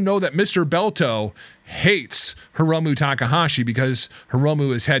also know that Mr. Belto hates Hiromu Takahashi because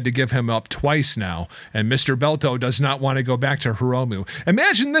Hiromu has had to give him up twice now, and Mr. Belto does not want to go back to Hiromu.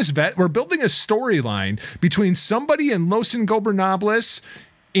 Imagine this, Vet. We're building a storyline between somebody in Los Ingobernables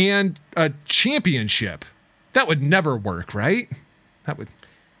and a championship. That would never work, right? That would.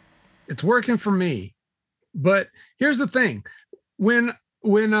 It's working for me. But here's the thing. When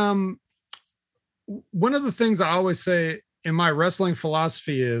one of the things I always say in my wrestling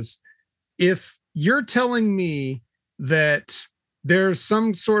philosophy is, if you're telling me that there's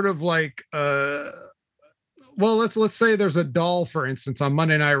some sort of like, let's say there's a doll, for instance, on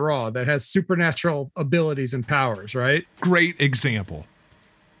Monday Night Raw that has supernatural abilities and powers, right? Great example.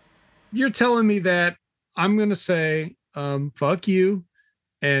 You're telling me that, I'm going to say, fuck you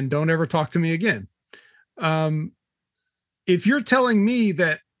and don't ever talk to me again. If you're telling me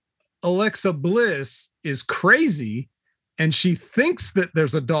that Alexa Bliss is crazy and she thinks that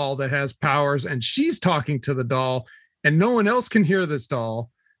there's a doll that has powers and she's talking to the doll and no one else can hear this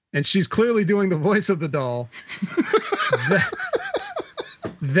doll, and she's clearly doing the voice of the doll,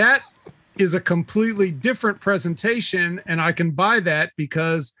 that is a completely different presentation, and I can buy that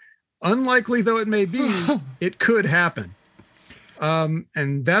because, unlikely though it may be, it could happen.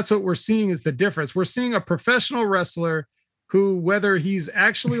 And that's what we're seeing is the difference. We're seeing a professional wrestler who, whether he's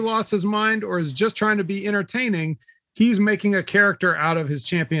actually lost his mind or is just trying to be entertaining, he's making a character out of his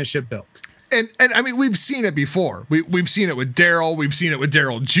championship belt. And I mean, we've seen it before. We've seen it with Daryl. We've seen it with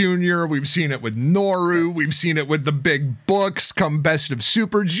Daryl Jr. We've seen it with Noru. We've seen it with the big books come Best of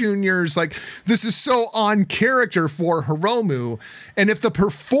Super Juniors. Like, this is so on character for Hiromu. And if the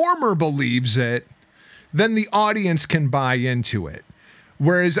performer believes it, then the audience can buy into it.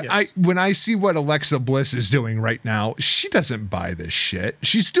 Whereas yes. When I see what Alexa Bliss is doing right now, she doesn't buy this shit.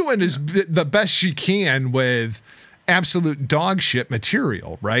 She's doing the best she can with absolute dog shit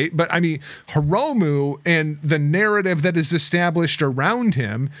material, right? But I mean, Hiromu and the narrative that is established around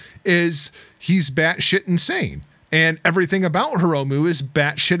him is he's batshit insane. And everything about Hiromu is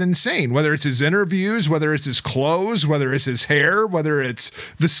batshit insane, whether it's his interviews, whether it's his clothes, whether it's his hair, whether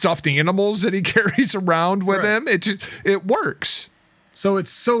it's the stuffed animals that he carries around with him. It works. So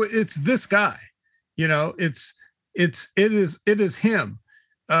it's this guy, it is him.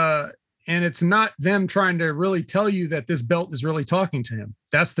 And it's not them trying to really tell you that this belt is really talking to him.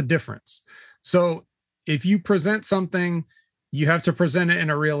 That's the difference. So if you present something, you have to present it in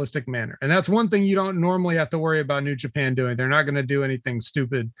a realistic manner. And that's one thing you don't normally have to worry about New Japan doing. They're not going to do anything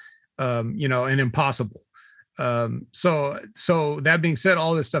stupid, and impossible. So that being said,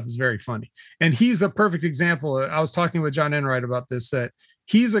 all this stuff is very funny. And he's a perfect example. I was talking with John Enright about this, that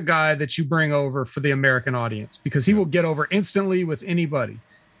he's a guy that you bring over for the American audience because he will get over instantly with anybody.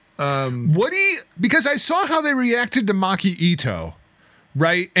 Because I saw how they reacted to Maki Ito,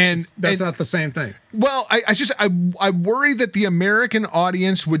 right? And that's not the same thing. Well, I worry that the American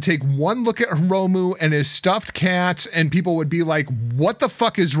audience would take one look at Hiromu and his stuffed cats and people would be like, what the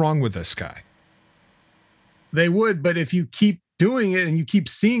fuck is wrong with this guy? They would, but if you keep doing it and you keep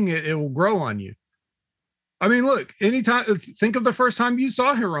seeing it, it will grow on you. I mean, look, think of the first time you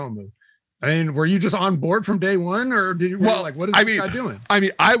saw Hiromu. I mean, were you just on board from day one, or what is this guy doing? I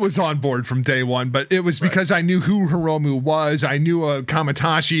mean, I was on board from day one, but it was because I knew who Hiromu was. I knew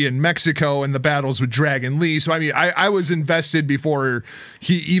Kamatachi in Mexico and the battles with Dragon Lee. So, I mean, I was invested before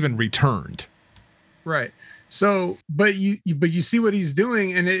he even returned. Right. So, but you see what he's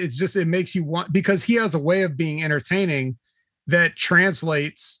doing, and it makes you want, because he has a way of being entertaining that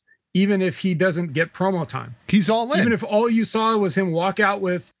translates, even if he doesn't get promo time. He's all in. Even if all you saw was him walk out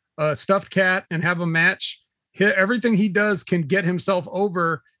with a stuffed cat and have a match, everything he does can get himself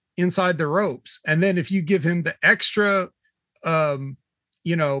over inside the ropes. And then if you give him the extra,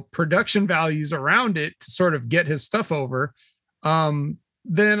 production values around it to sort of get his stuff over,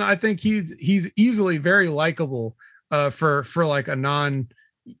 then I think he's easily very likable for like a non,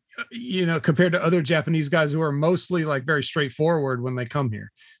 compared to other Japanese guys who are mostly like very straightforward when they come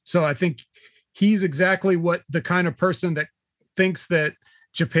here. So I think he's exactly what the kind of person that thinks that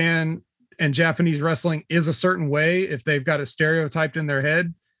Japan and Japanese wrestling is a certain way, if they've got it stereotyped in their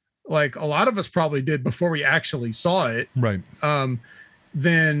head, like a lot of us probably did before we actually saw it. Right.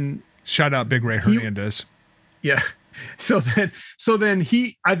 Then shout out Big Ray Hernandez. Yeah. So then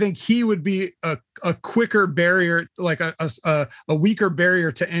I think he would be a quicker barrier, like a weaker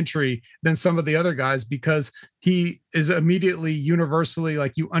barrier to entry than some of the other guys, because he is immediately universally,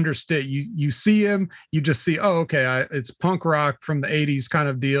 like, you understand, you see him, you just see, oh, okay, it's punk rock from the 80s kind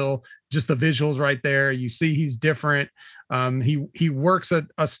of deal. Just the visuals right there. You see he's different. He works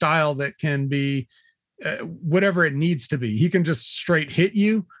a style that can be whatever it needs to be. He can just straight hit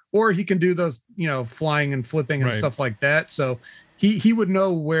you, or he can do those, flying and flipping and stuff like that. So he would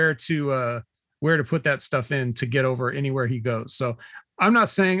know where to put that stuff in to get over anywhere he goes. So I'm not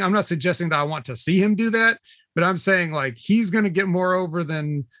suggesting that I want to see him do that, but I'm saying, like, he's going to get more over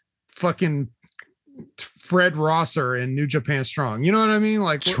than fucking Fred Rosser in New Japan Strong. You know what I mean?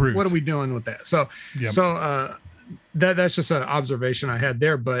 Like, what are we doing with that? So, that's just an observation I had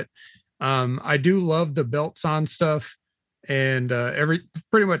there, but I do love the belts on stuff. And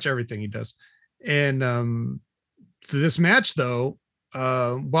pretty much everything he does. And to this match, though,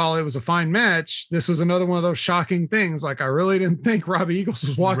 while it was a fine match, this was another one of those shocking things. Like, I really didn't think Robbie Eagles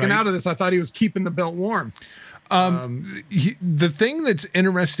was walking out of this. I thought he was keeping the belt warm. The thing that's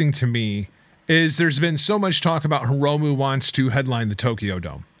interesting to me is there's been so much talk about Hiromu wants to headline the Tokyo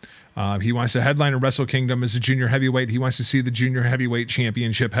Dome. He wants to headline a Wrestle Kingdom as a junior heavyweight. He wants to see the junior heavyweight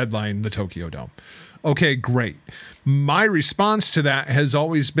championship headline the Tokyo Dome. Okay, great. My response to that has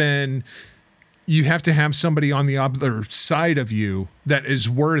always been, you have to have somebody on the other side of you that is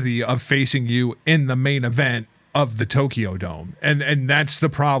worthy of facing you in the main event of the Tokyo Dome. And that's the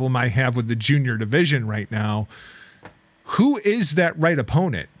problem I have with the junior division right now. Who is that right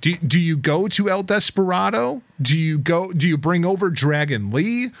opponent? Do you go to El Desperado? Do you bring over Dragon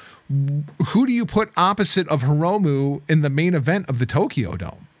Lee? Who do you put opposite of Hiromu in the main event of the Tokyo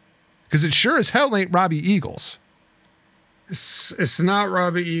Dome? Because it sure as hell ain't Robbie Eagles. It's not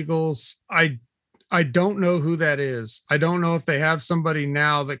Robbie Eagles. I don't know who that is. I don't know if they have somebody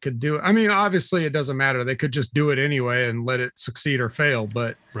now that could do it. I mean, obviously it doesn't matter. They could just do it anyway and let it succeed or fail.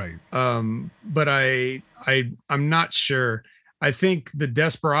 But but I'm not sure. I think the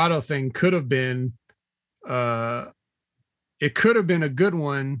Desperado thing could have been it could have been a good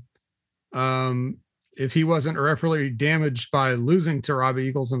one if he wasn't irreparably damaged by losing to Robbie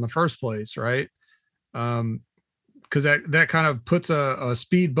Eagles in the first place, right? Because that kind of puts a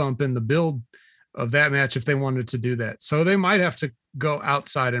speed bump in the build of that match if they wanted to do that. So they might have to go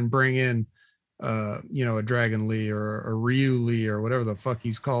outside and bring in, a Dragon Lee or a Ryu Lee or whatever the fuck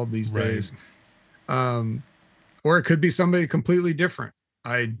he's called these days. Or it could be somebody completely different.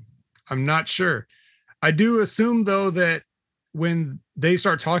 I'm not sure. I do assume, though, that when they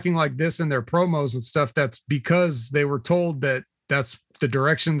start talking like this in their promos and stuff, that's because they were told that that's the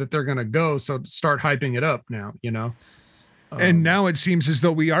direction that they're going to go. So start hyping it up now, And now it seems as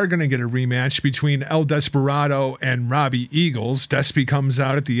though we are going to get a rematch between El Desperado and Robbie Eagles. Despy comes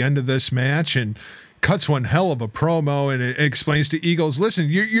out at the end of this match and cuts one hell of a promo, and it explains to Eagles, listen,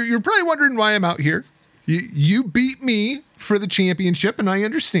 you're probably wondering why I'm out here. You beat me for the championship, and I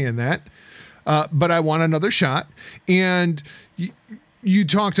understand that. But I want another shot. And you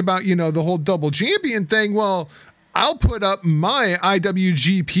talked about, the whole double champion thing. Well, I'll put up my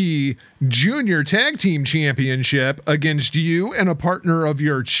IWGP Junior Tag Team Championship against you and a partner of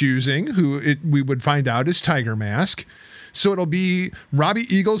your choosing, who we would find out is Tiger Mask. So it'll be Robbie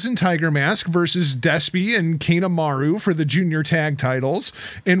Eagles and Tiger Mask versus Despy and Kanemaru for the junior tag titles.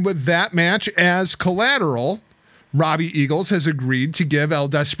 And with that match as collateral, Robbie Eagles has agreed to give El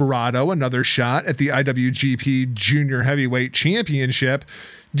Desperado another shot at the IWGP Junior Heavyweight Championship.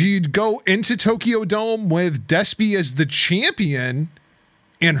 Do you go into Tokyo Dome with Despy as the champion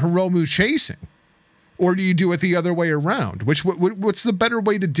and Hiromu chasing? Or do you do it the other way around? What's the better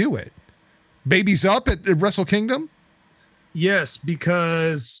way to do it? Babies up at Wrestle Kingdom? Yes,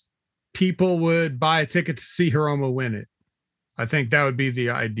 because people would buy a ticket to see Hiromu win it. I think that would be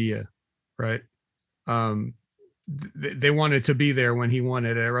the idea, right? They wanted to be there when he won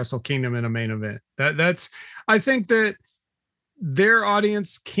it at Wrestle Kingdom in a main event. I think that their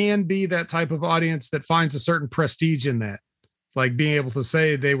audience can be that type of audience that finds a certain prestige in that, like being able to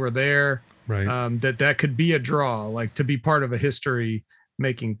say they were there, right? That could be a draw, like to be part of a history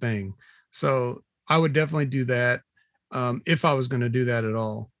making thing. So I would definitely do that if I was going to do that at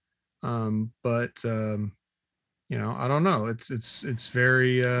all. But I don't know. It's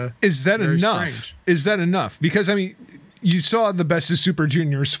very. Is that very enough? Strange. Is that enough? Because I mean, you saw the Best of Super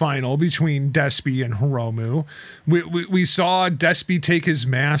Juniors final between Despy and Hiromu. We saw Despy take his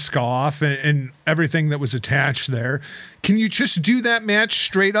mask off and everything that was attached there. Can you just do that match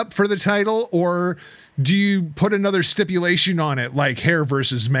straight up for the title, or do you put another stipulation on it, like hair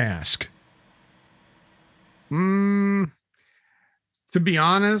versus mask? To be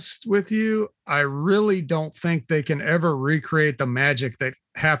honest with you, I really don't think they can ever recreate the magic that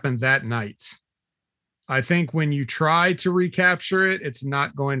happened that night. I think when you try to recapture it, it's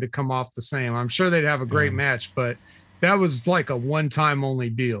not going to come off the same. I'm sure they'd have a great match, but that was like a one-time only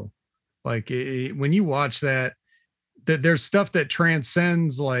deal. Like when you watch that there's stuff that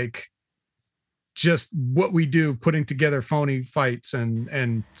transcends like just what we do, putting together phony fights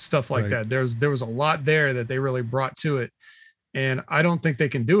and stuff like that. There was a lot there that they really brought to it. And I don't think they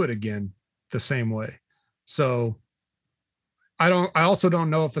can do it again the same way. So I also don't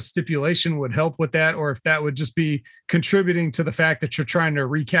know if a stipulation would help with that, or if that would just be contributing to the fact that you're trying to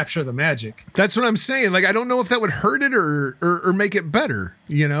recapture the magic. That's what I'm saying. Like, I don't know if that would hurt it or make it better,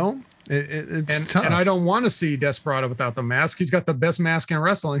 you know? It's tough. And I don't want to see Desperado without the mask. He's got the best mask in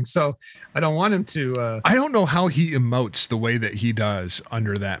wrestling, so I don't want him to. I don't know how he emotes the way that he does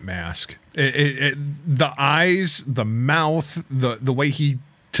under that mask. The eyes, the mouth, the way he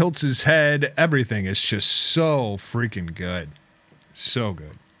tilts his head, everything is just so freaking good. So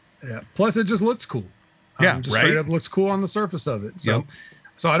good. Yeah. Plus, it just looks cool. Just straight up looks cool on the surface of it. So,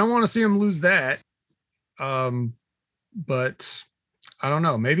 so I don't want to see him lose that. But I don't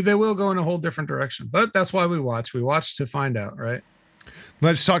know. Maybe they will go in a whole different direction. But that's why we watch. We watch to find out, right?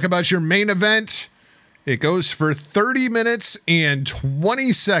 Let's talk about your main event. It goes for 30 minutes and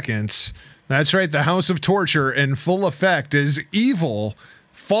 20 seconds. That's right. The House of Torture in full effect as Evil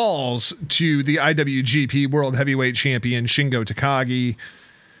falls to the IWGP World Heavyweight Champion Shingo Takagi.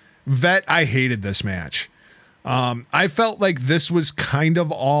 Vet, I hated this match. I felt like this was kind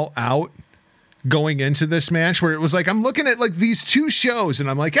of all out going into this match, where it was like, I'm looking at like these two shows and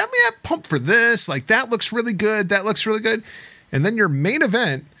I'm like, I'm pumped for this. Like, that looks really good. That looks really good. And then your main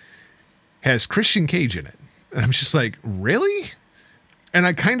event has Christian Cage in it. And I'm just like, really? And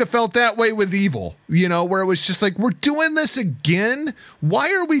I kind of felt that way with Evil, you know, where it was just like, we're doing this again.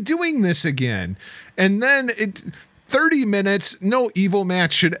 Why are we doing this again? And then 30 minutes, no Evil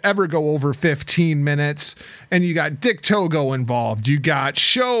match should ever go over 15 minutes. And you got Dick Togo involved. You got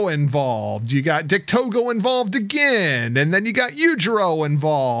Sho involved. You got Dick Togo involved again. And then you got Yujiro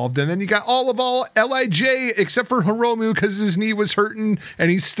involved. And then you got all LIJ except for Hiromu because his knee was hurting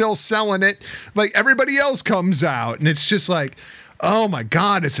and he's still selling it. Like, everybody else comes out and it's just like, oh my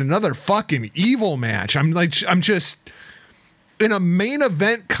God, it's another fucking Evil match. I'm just... in a main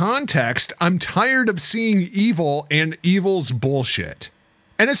event context, I'm tired of seeing Evil and Evil's bullshit.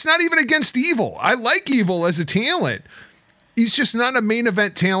 And it's not even against Evil. I like Evil as a talent. He's just not a main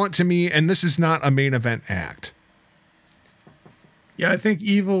event talent to me, and this is not a main event act. Yeah, I think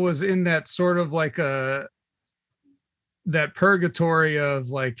Evil was in that sort of like that purgatory of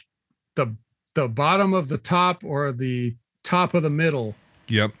like the bottom of the top or the top of the middle.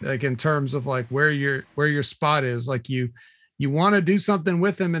 Yep. Like in terms of like where your spot is. Like you want to do something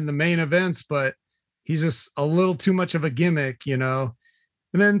with him in the main events, but he's just a little too much of a gimmick, you know?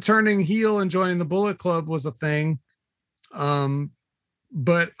 And then turning heel and joining the Bullet Club was a thing.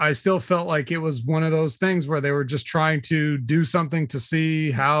 But I still felt like it was one of those things where they were just trying to do something to see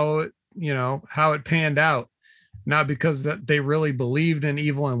how it panned out. Not because that they really believed in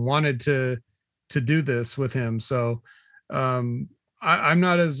Evil and wanted to do this with him. So, I'm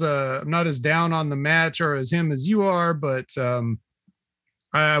not as down on the match or as him as you are, but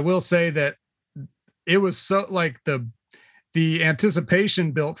I will say that it was so like the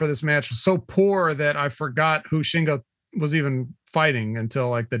anticipation built for this match was so poor that I forgot who Shingo was even fighting until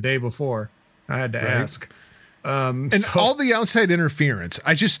like the day before. I had to ask. And all the outside interference,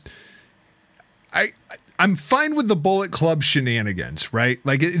 I'm fine with the Bullet Club shenanigans, right?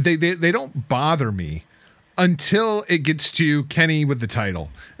 Like they don't bother me until it gets to Kenny with the title,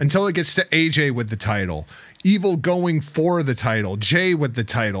 until it gets to AJ with the title, Evil going for the title, Jay with the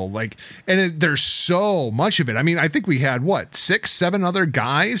title, like, and there's so much of it. I mean, I think we had 6, 7 other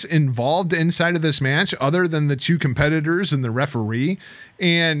guys involved inside of this match other than the two competitors and the referee.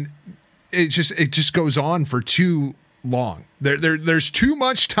 And it just goes on for too long. There's too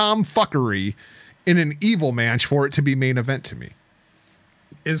much tomfuckery in an Evil match for it to be main event to me.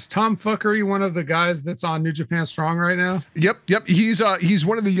 Is Tom Fuckery one of the guys that's on New Japan Strong right now? Yep. He's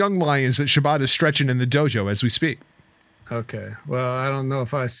one of the young lions that Shibata's stretching in the dojo as we speak. Okay. Well, I don't know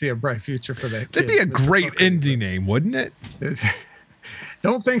if I see a bright future for that. That'd be a great indie name, wouldn't it?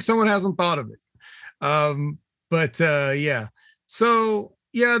 Don't think someone hasn't thought of it. Yeah. So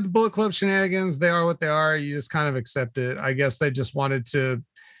yeah, the Bullet Club shenanigans, they are what they are. You just kind of accept it. I guess they just wanted to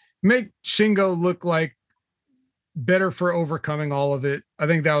make Shingo look like better for overcoming all of it. I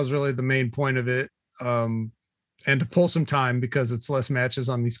think that was really the main point of it. And to pull some time because it's less matches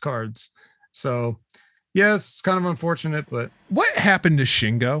on these cards. So Yes, it's kind of unfortunate, but what happened to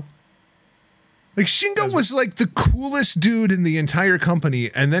Shingo? Like, Shingo was like the coolest dude in the entire company,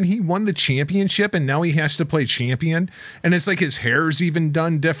 and then he won the championship, and now he has to play champion, and it's like his hair's even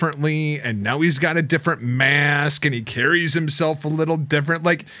done differently, and now he's got a different mask, and he carries himself a little different.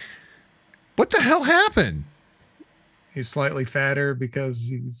 Like, what the hell happened? he's slightly fatter because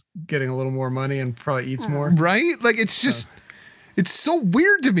he's getting a little more money and probably eats more. Right? Like, it's just, it's so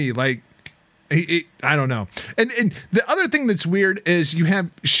weird to me. Like, I don't know. And the other thing that's weird is you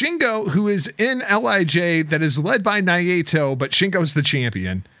have Shingo, who is in LIJ, that is led by Naito, but Shingo's the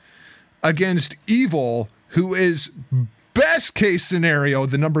champion, against Evil, who is best case scenario,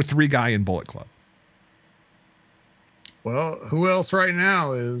 the number 3 guy in Bullet Club. Well, who else right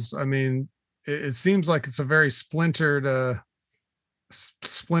now is, I mean, it seems like it's a very splintered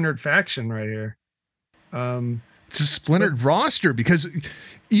faction right here. It's a splintered roster because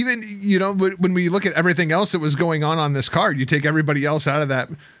even, you know, when we look at everything else that was going on this card, you take everybody else out of that.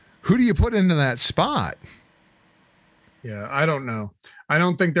 Who do you put into that spot? Yeah, I don't know. I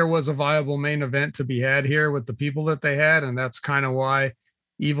don't think there was a viable main event to be had here with the people that they had. And that's kind of why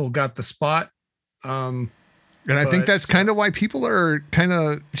Evil got the spot. And I think that's kind of why people are kind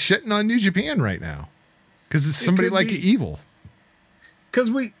of shitting on New Japan right now. Because it's somebody like Evil. Because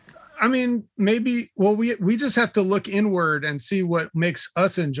we just have to look inward and see what makes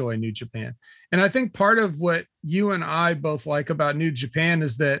us enjoy New Japan. And I think part of what you and I both like about New Japan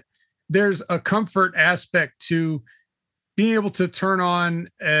is that there's a comfort aspect to being able to turn on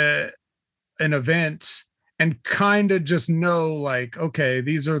an event and kind of just know, like, okay,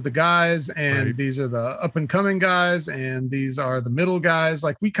 these are the guys and these are the up and coming guys and these are the middle guys.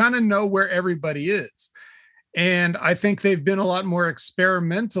 Like, we kind of know where everybody is. And I think they've been a lot more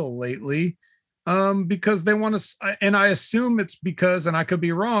experimental lately because they want to, and I assume it's because, and I could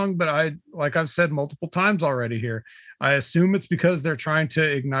be wrong, but like I've said multiple times already here, I assume it's because they're trying to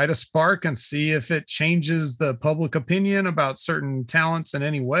ignite a spark and see if it changes the public opinion about certain talents in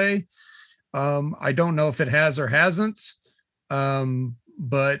any way. I don't know if it has or hasn't.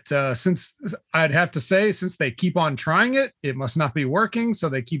 But since I'd have to say, since they keep on trying it, it must not be working. So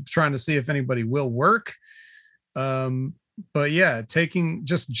they keep trying to see if anybody will work. But yeah, taking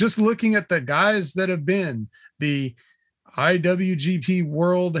just looking at the guys that have been the IWGP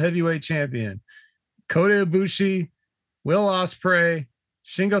World Heavyweight Champion, Kota Ibushi, Will Ospreay,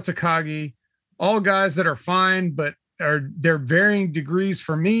 Shingo Takagi, all guys that are fine, but they're varying degrees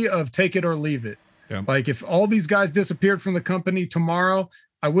for me of take it or leave it. Yeah. Like, if all these guys disappeared from the company tomorrow,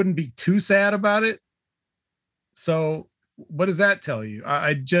 I wouldn't be too sad about it. So what does that tell you?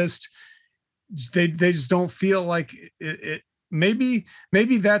 They just don't feel like it. Maybe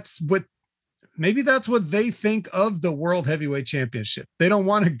that's what they think of the World Heavyweight Championship. They don't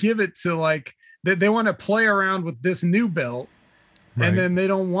want to give it to, like, they want to play around with this new belt. Right. And then they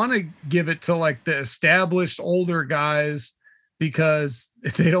don't want to give it to, like, the established older guys because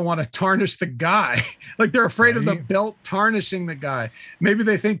they don't want to tarnish the guy. Like, they're afraid of the belt tarnishing the guy. Maybe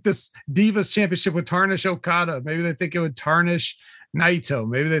they think this Divas Championship would tarnish Okada. Maybe they think it would tarnish Naito.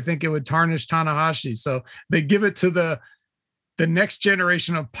 Maybe they think it would tarnish Tanahashi. So they give it to the next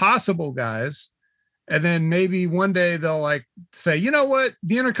generation of possible guys. And then maybe one day they'll, like, say, you know what,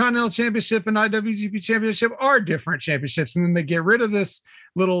 the Intercontinental Championship and IWGP Championship are different championships. And then they get rid of this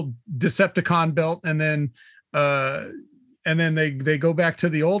little Decepticon belt. And then they go back to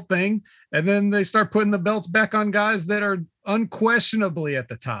the old thing. And then they start putting the belts back on guys that are unquestionably at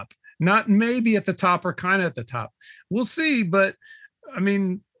the top, not maybe at the top or kind of at the top. We'll see. But I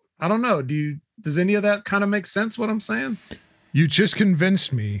mean, I don't know. Does any of that kind of make sense, what I'm saying? You just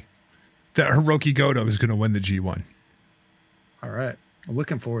convinced me that Hiroki Goto is going to win the G1. All right. I'm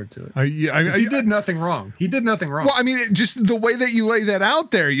looking forward to it. He did nothing wrong. He did nothing wrong. Well, I mean, just the way that you lay that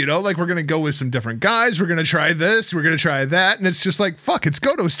out there, you know, like, we're going to go with some different guys. We're going to try this. We're going to try that. And it's just like, fuck, it's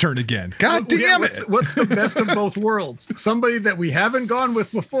Goto's turn again. God damn it. What's the best of both worlds? Somebody that we haven't gone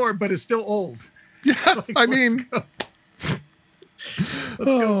with before, but is still old. Yeah. Like, let's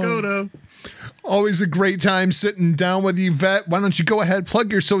go Goto. Always a great time sitting down with Yvette. Why don't you go ahead,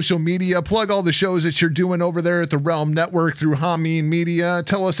 plug your social media, plug all the shows that you're doing over there at the Realm Network through Hameen Media.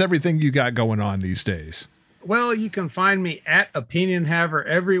 Tell us everything you got going on these days. Well, you can find me at Opinion Haver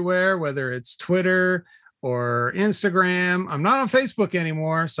everywhere, whether it's Twitter or Instagram. I'm not on Facebook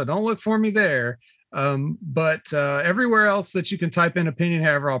anymore, so don't look for me there. But everywhere else that you can type in Opinion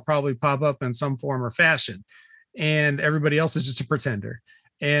Haver, I'll probably pop up in some form or fashion. And everybody else is just a pretender.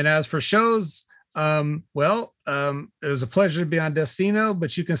 And as for shows, it was a pleasure to be on Destino,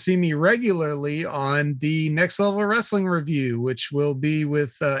 but you can see me regularly on the Next Level Wrestling Review, which will be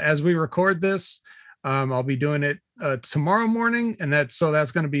with, as we record this, I'll be doing it tomorrow morning, and that's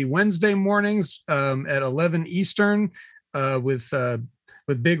going to be Wednesday mornings at 11 Eastern with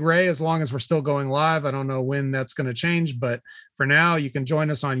Big Ray, as long as we're still going live. I don't know when that's going to change, but for now, you can join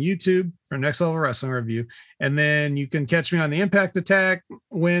us on YouTube for Next Level Wrestling Review. And then you can catch me on the Impact Attack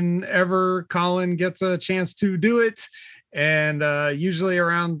whenever Colin gets a chance to do it. And usually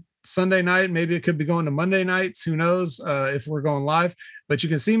around Sunday night, maybe it could be going to Monday nights. Who knows if we're going live, but you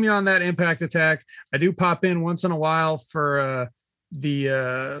can see me on that Impact Attack. I do pop in once in a while for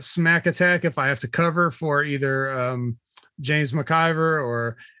the Smack Attack if I have to cover for either James McIver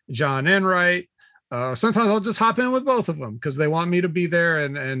or John Enright. Sometimes I'll just hop in with both of them because they want me to be there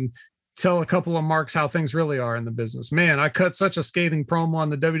and tell a couple of marks how things really are in the business. Man, I cut such a scathing promo on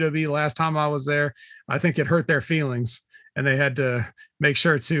the WWE last time I was there. I think it hurt their feelings, and they had to make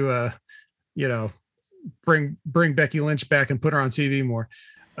sure to, bring Becky Lynch back and put her on TV more.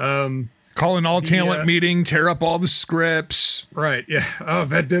 Call an all talent meeting, tear up all the scripts. Right. Yeah. Oh,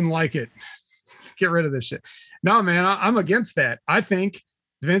 Vet didn't like it. Get rid of this shit. No, man, I'm against that. I think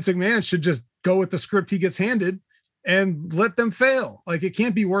Vince McMahon should just go with the script he gets handed and let them fail. Like, it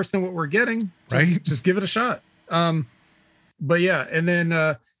can't be worse than what we're getting. Just give it a shot. But yeah. And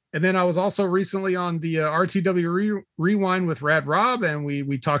then I was also recently on the RTW Rewind with Rad Rob, and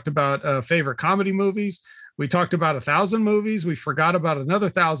we talked about favorite comedy movies. We talked about 1,000 movies. We forgot about another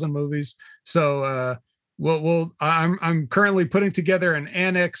 1,000 movies. So I'm currently putting together an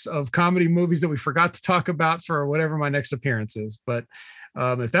annex of comedy movies that we forgot to talk about for whatever my next appearance is. But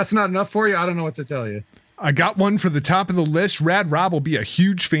if that's not enough for you, I don't know what to tell you. I got one for the top of the list. Rad Rob will be a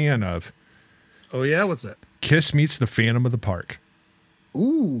huge fan of. Oh yeah, what's that? Kiss meets the Phantom of the Park.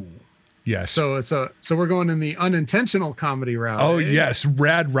 Ooh. Yes. So we're going in the unintentional comedy route. Oh, yes.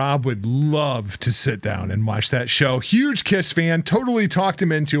 Rad Rob would love to sit down and watch that show. Huge Kiss fan. Totally talked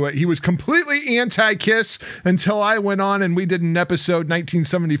him into it. He was completely anti-Kiss until I went on and we did an episode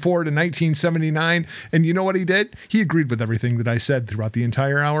 1974 to 1979. And you know what he did? He agreed with everything that I said throughout the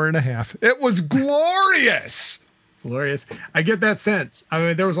entire hour and a half. It was glorious. Glorious. I get that sense. I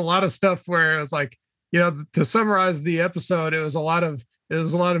mean, there was a lot of stuff where it was like, to summarize the episode, it was a lot of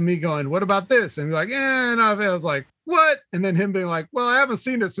me going, what about this? And be like, and I was like, what? And then him being like, well, I haven't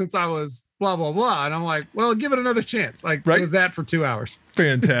seen it since I was blah, blah, blah. And I'm like, well, give it another chance. Like, right? It was that for 2 hours.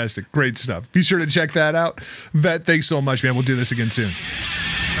 Fantastic. Great stuff. Be sure to check that out. Vet, thanks so much, man. We'll do this again soon. All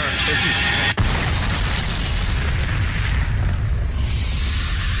right. Thank you.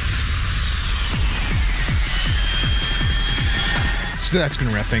 So that's going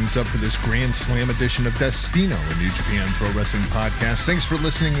to wrap things up for this Grand Slam edition of Destino, a New Japan Pro Wrestling podcast. Thanks for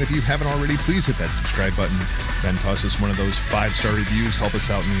listening. And if you haven't already, please hit that subscribe button. Then toss us one of those 5-star reviews. Help us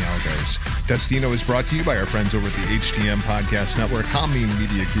out in the algos. Destino is brought to you by our friends over at the HTM Podcast Network, Hameen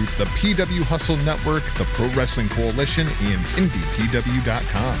Media Group, the PW Hustle Network, the Pro Wrestling Coalition, and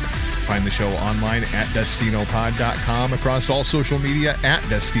IndiePW.com. Find the show online at DestinoPod.com, across all social media at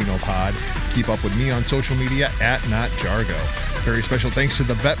DestinoPod. Keep up with me on social media at NotJargo. Very special thanks to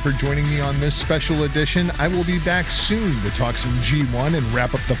the Vet for joining me on this special edition. I will be back soon to talk some G1 and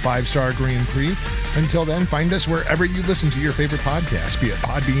wrap up the 5-star Grand Prix. Until then, find us wherever you listen to your favorite podcasts, be it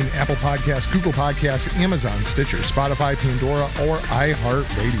Podbean, Apple Podcasts, Google Podcasts, Amazon, Stitcher, Spotify, Pandora, or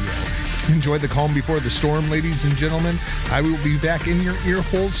iHeartRadio. Enjoy the calm before the storm, ladies and gentlemen. I will be back in your ear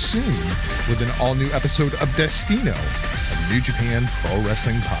holes soon with an all-new episode of Destino, a New Japan Pro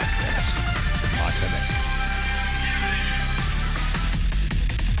Wrestling podcast. Matane.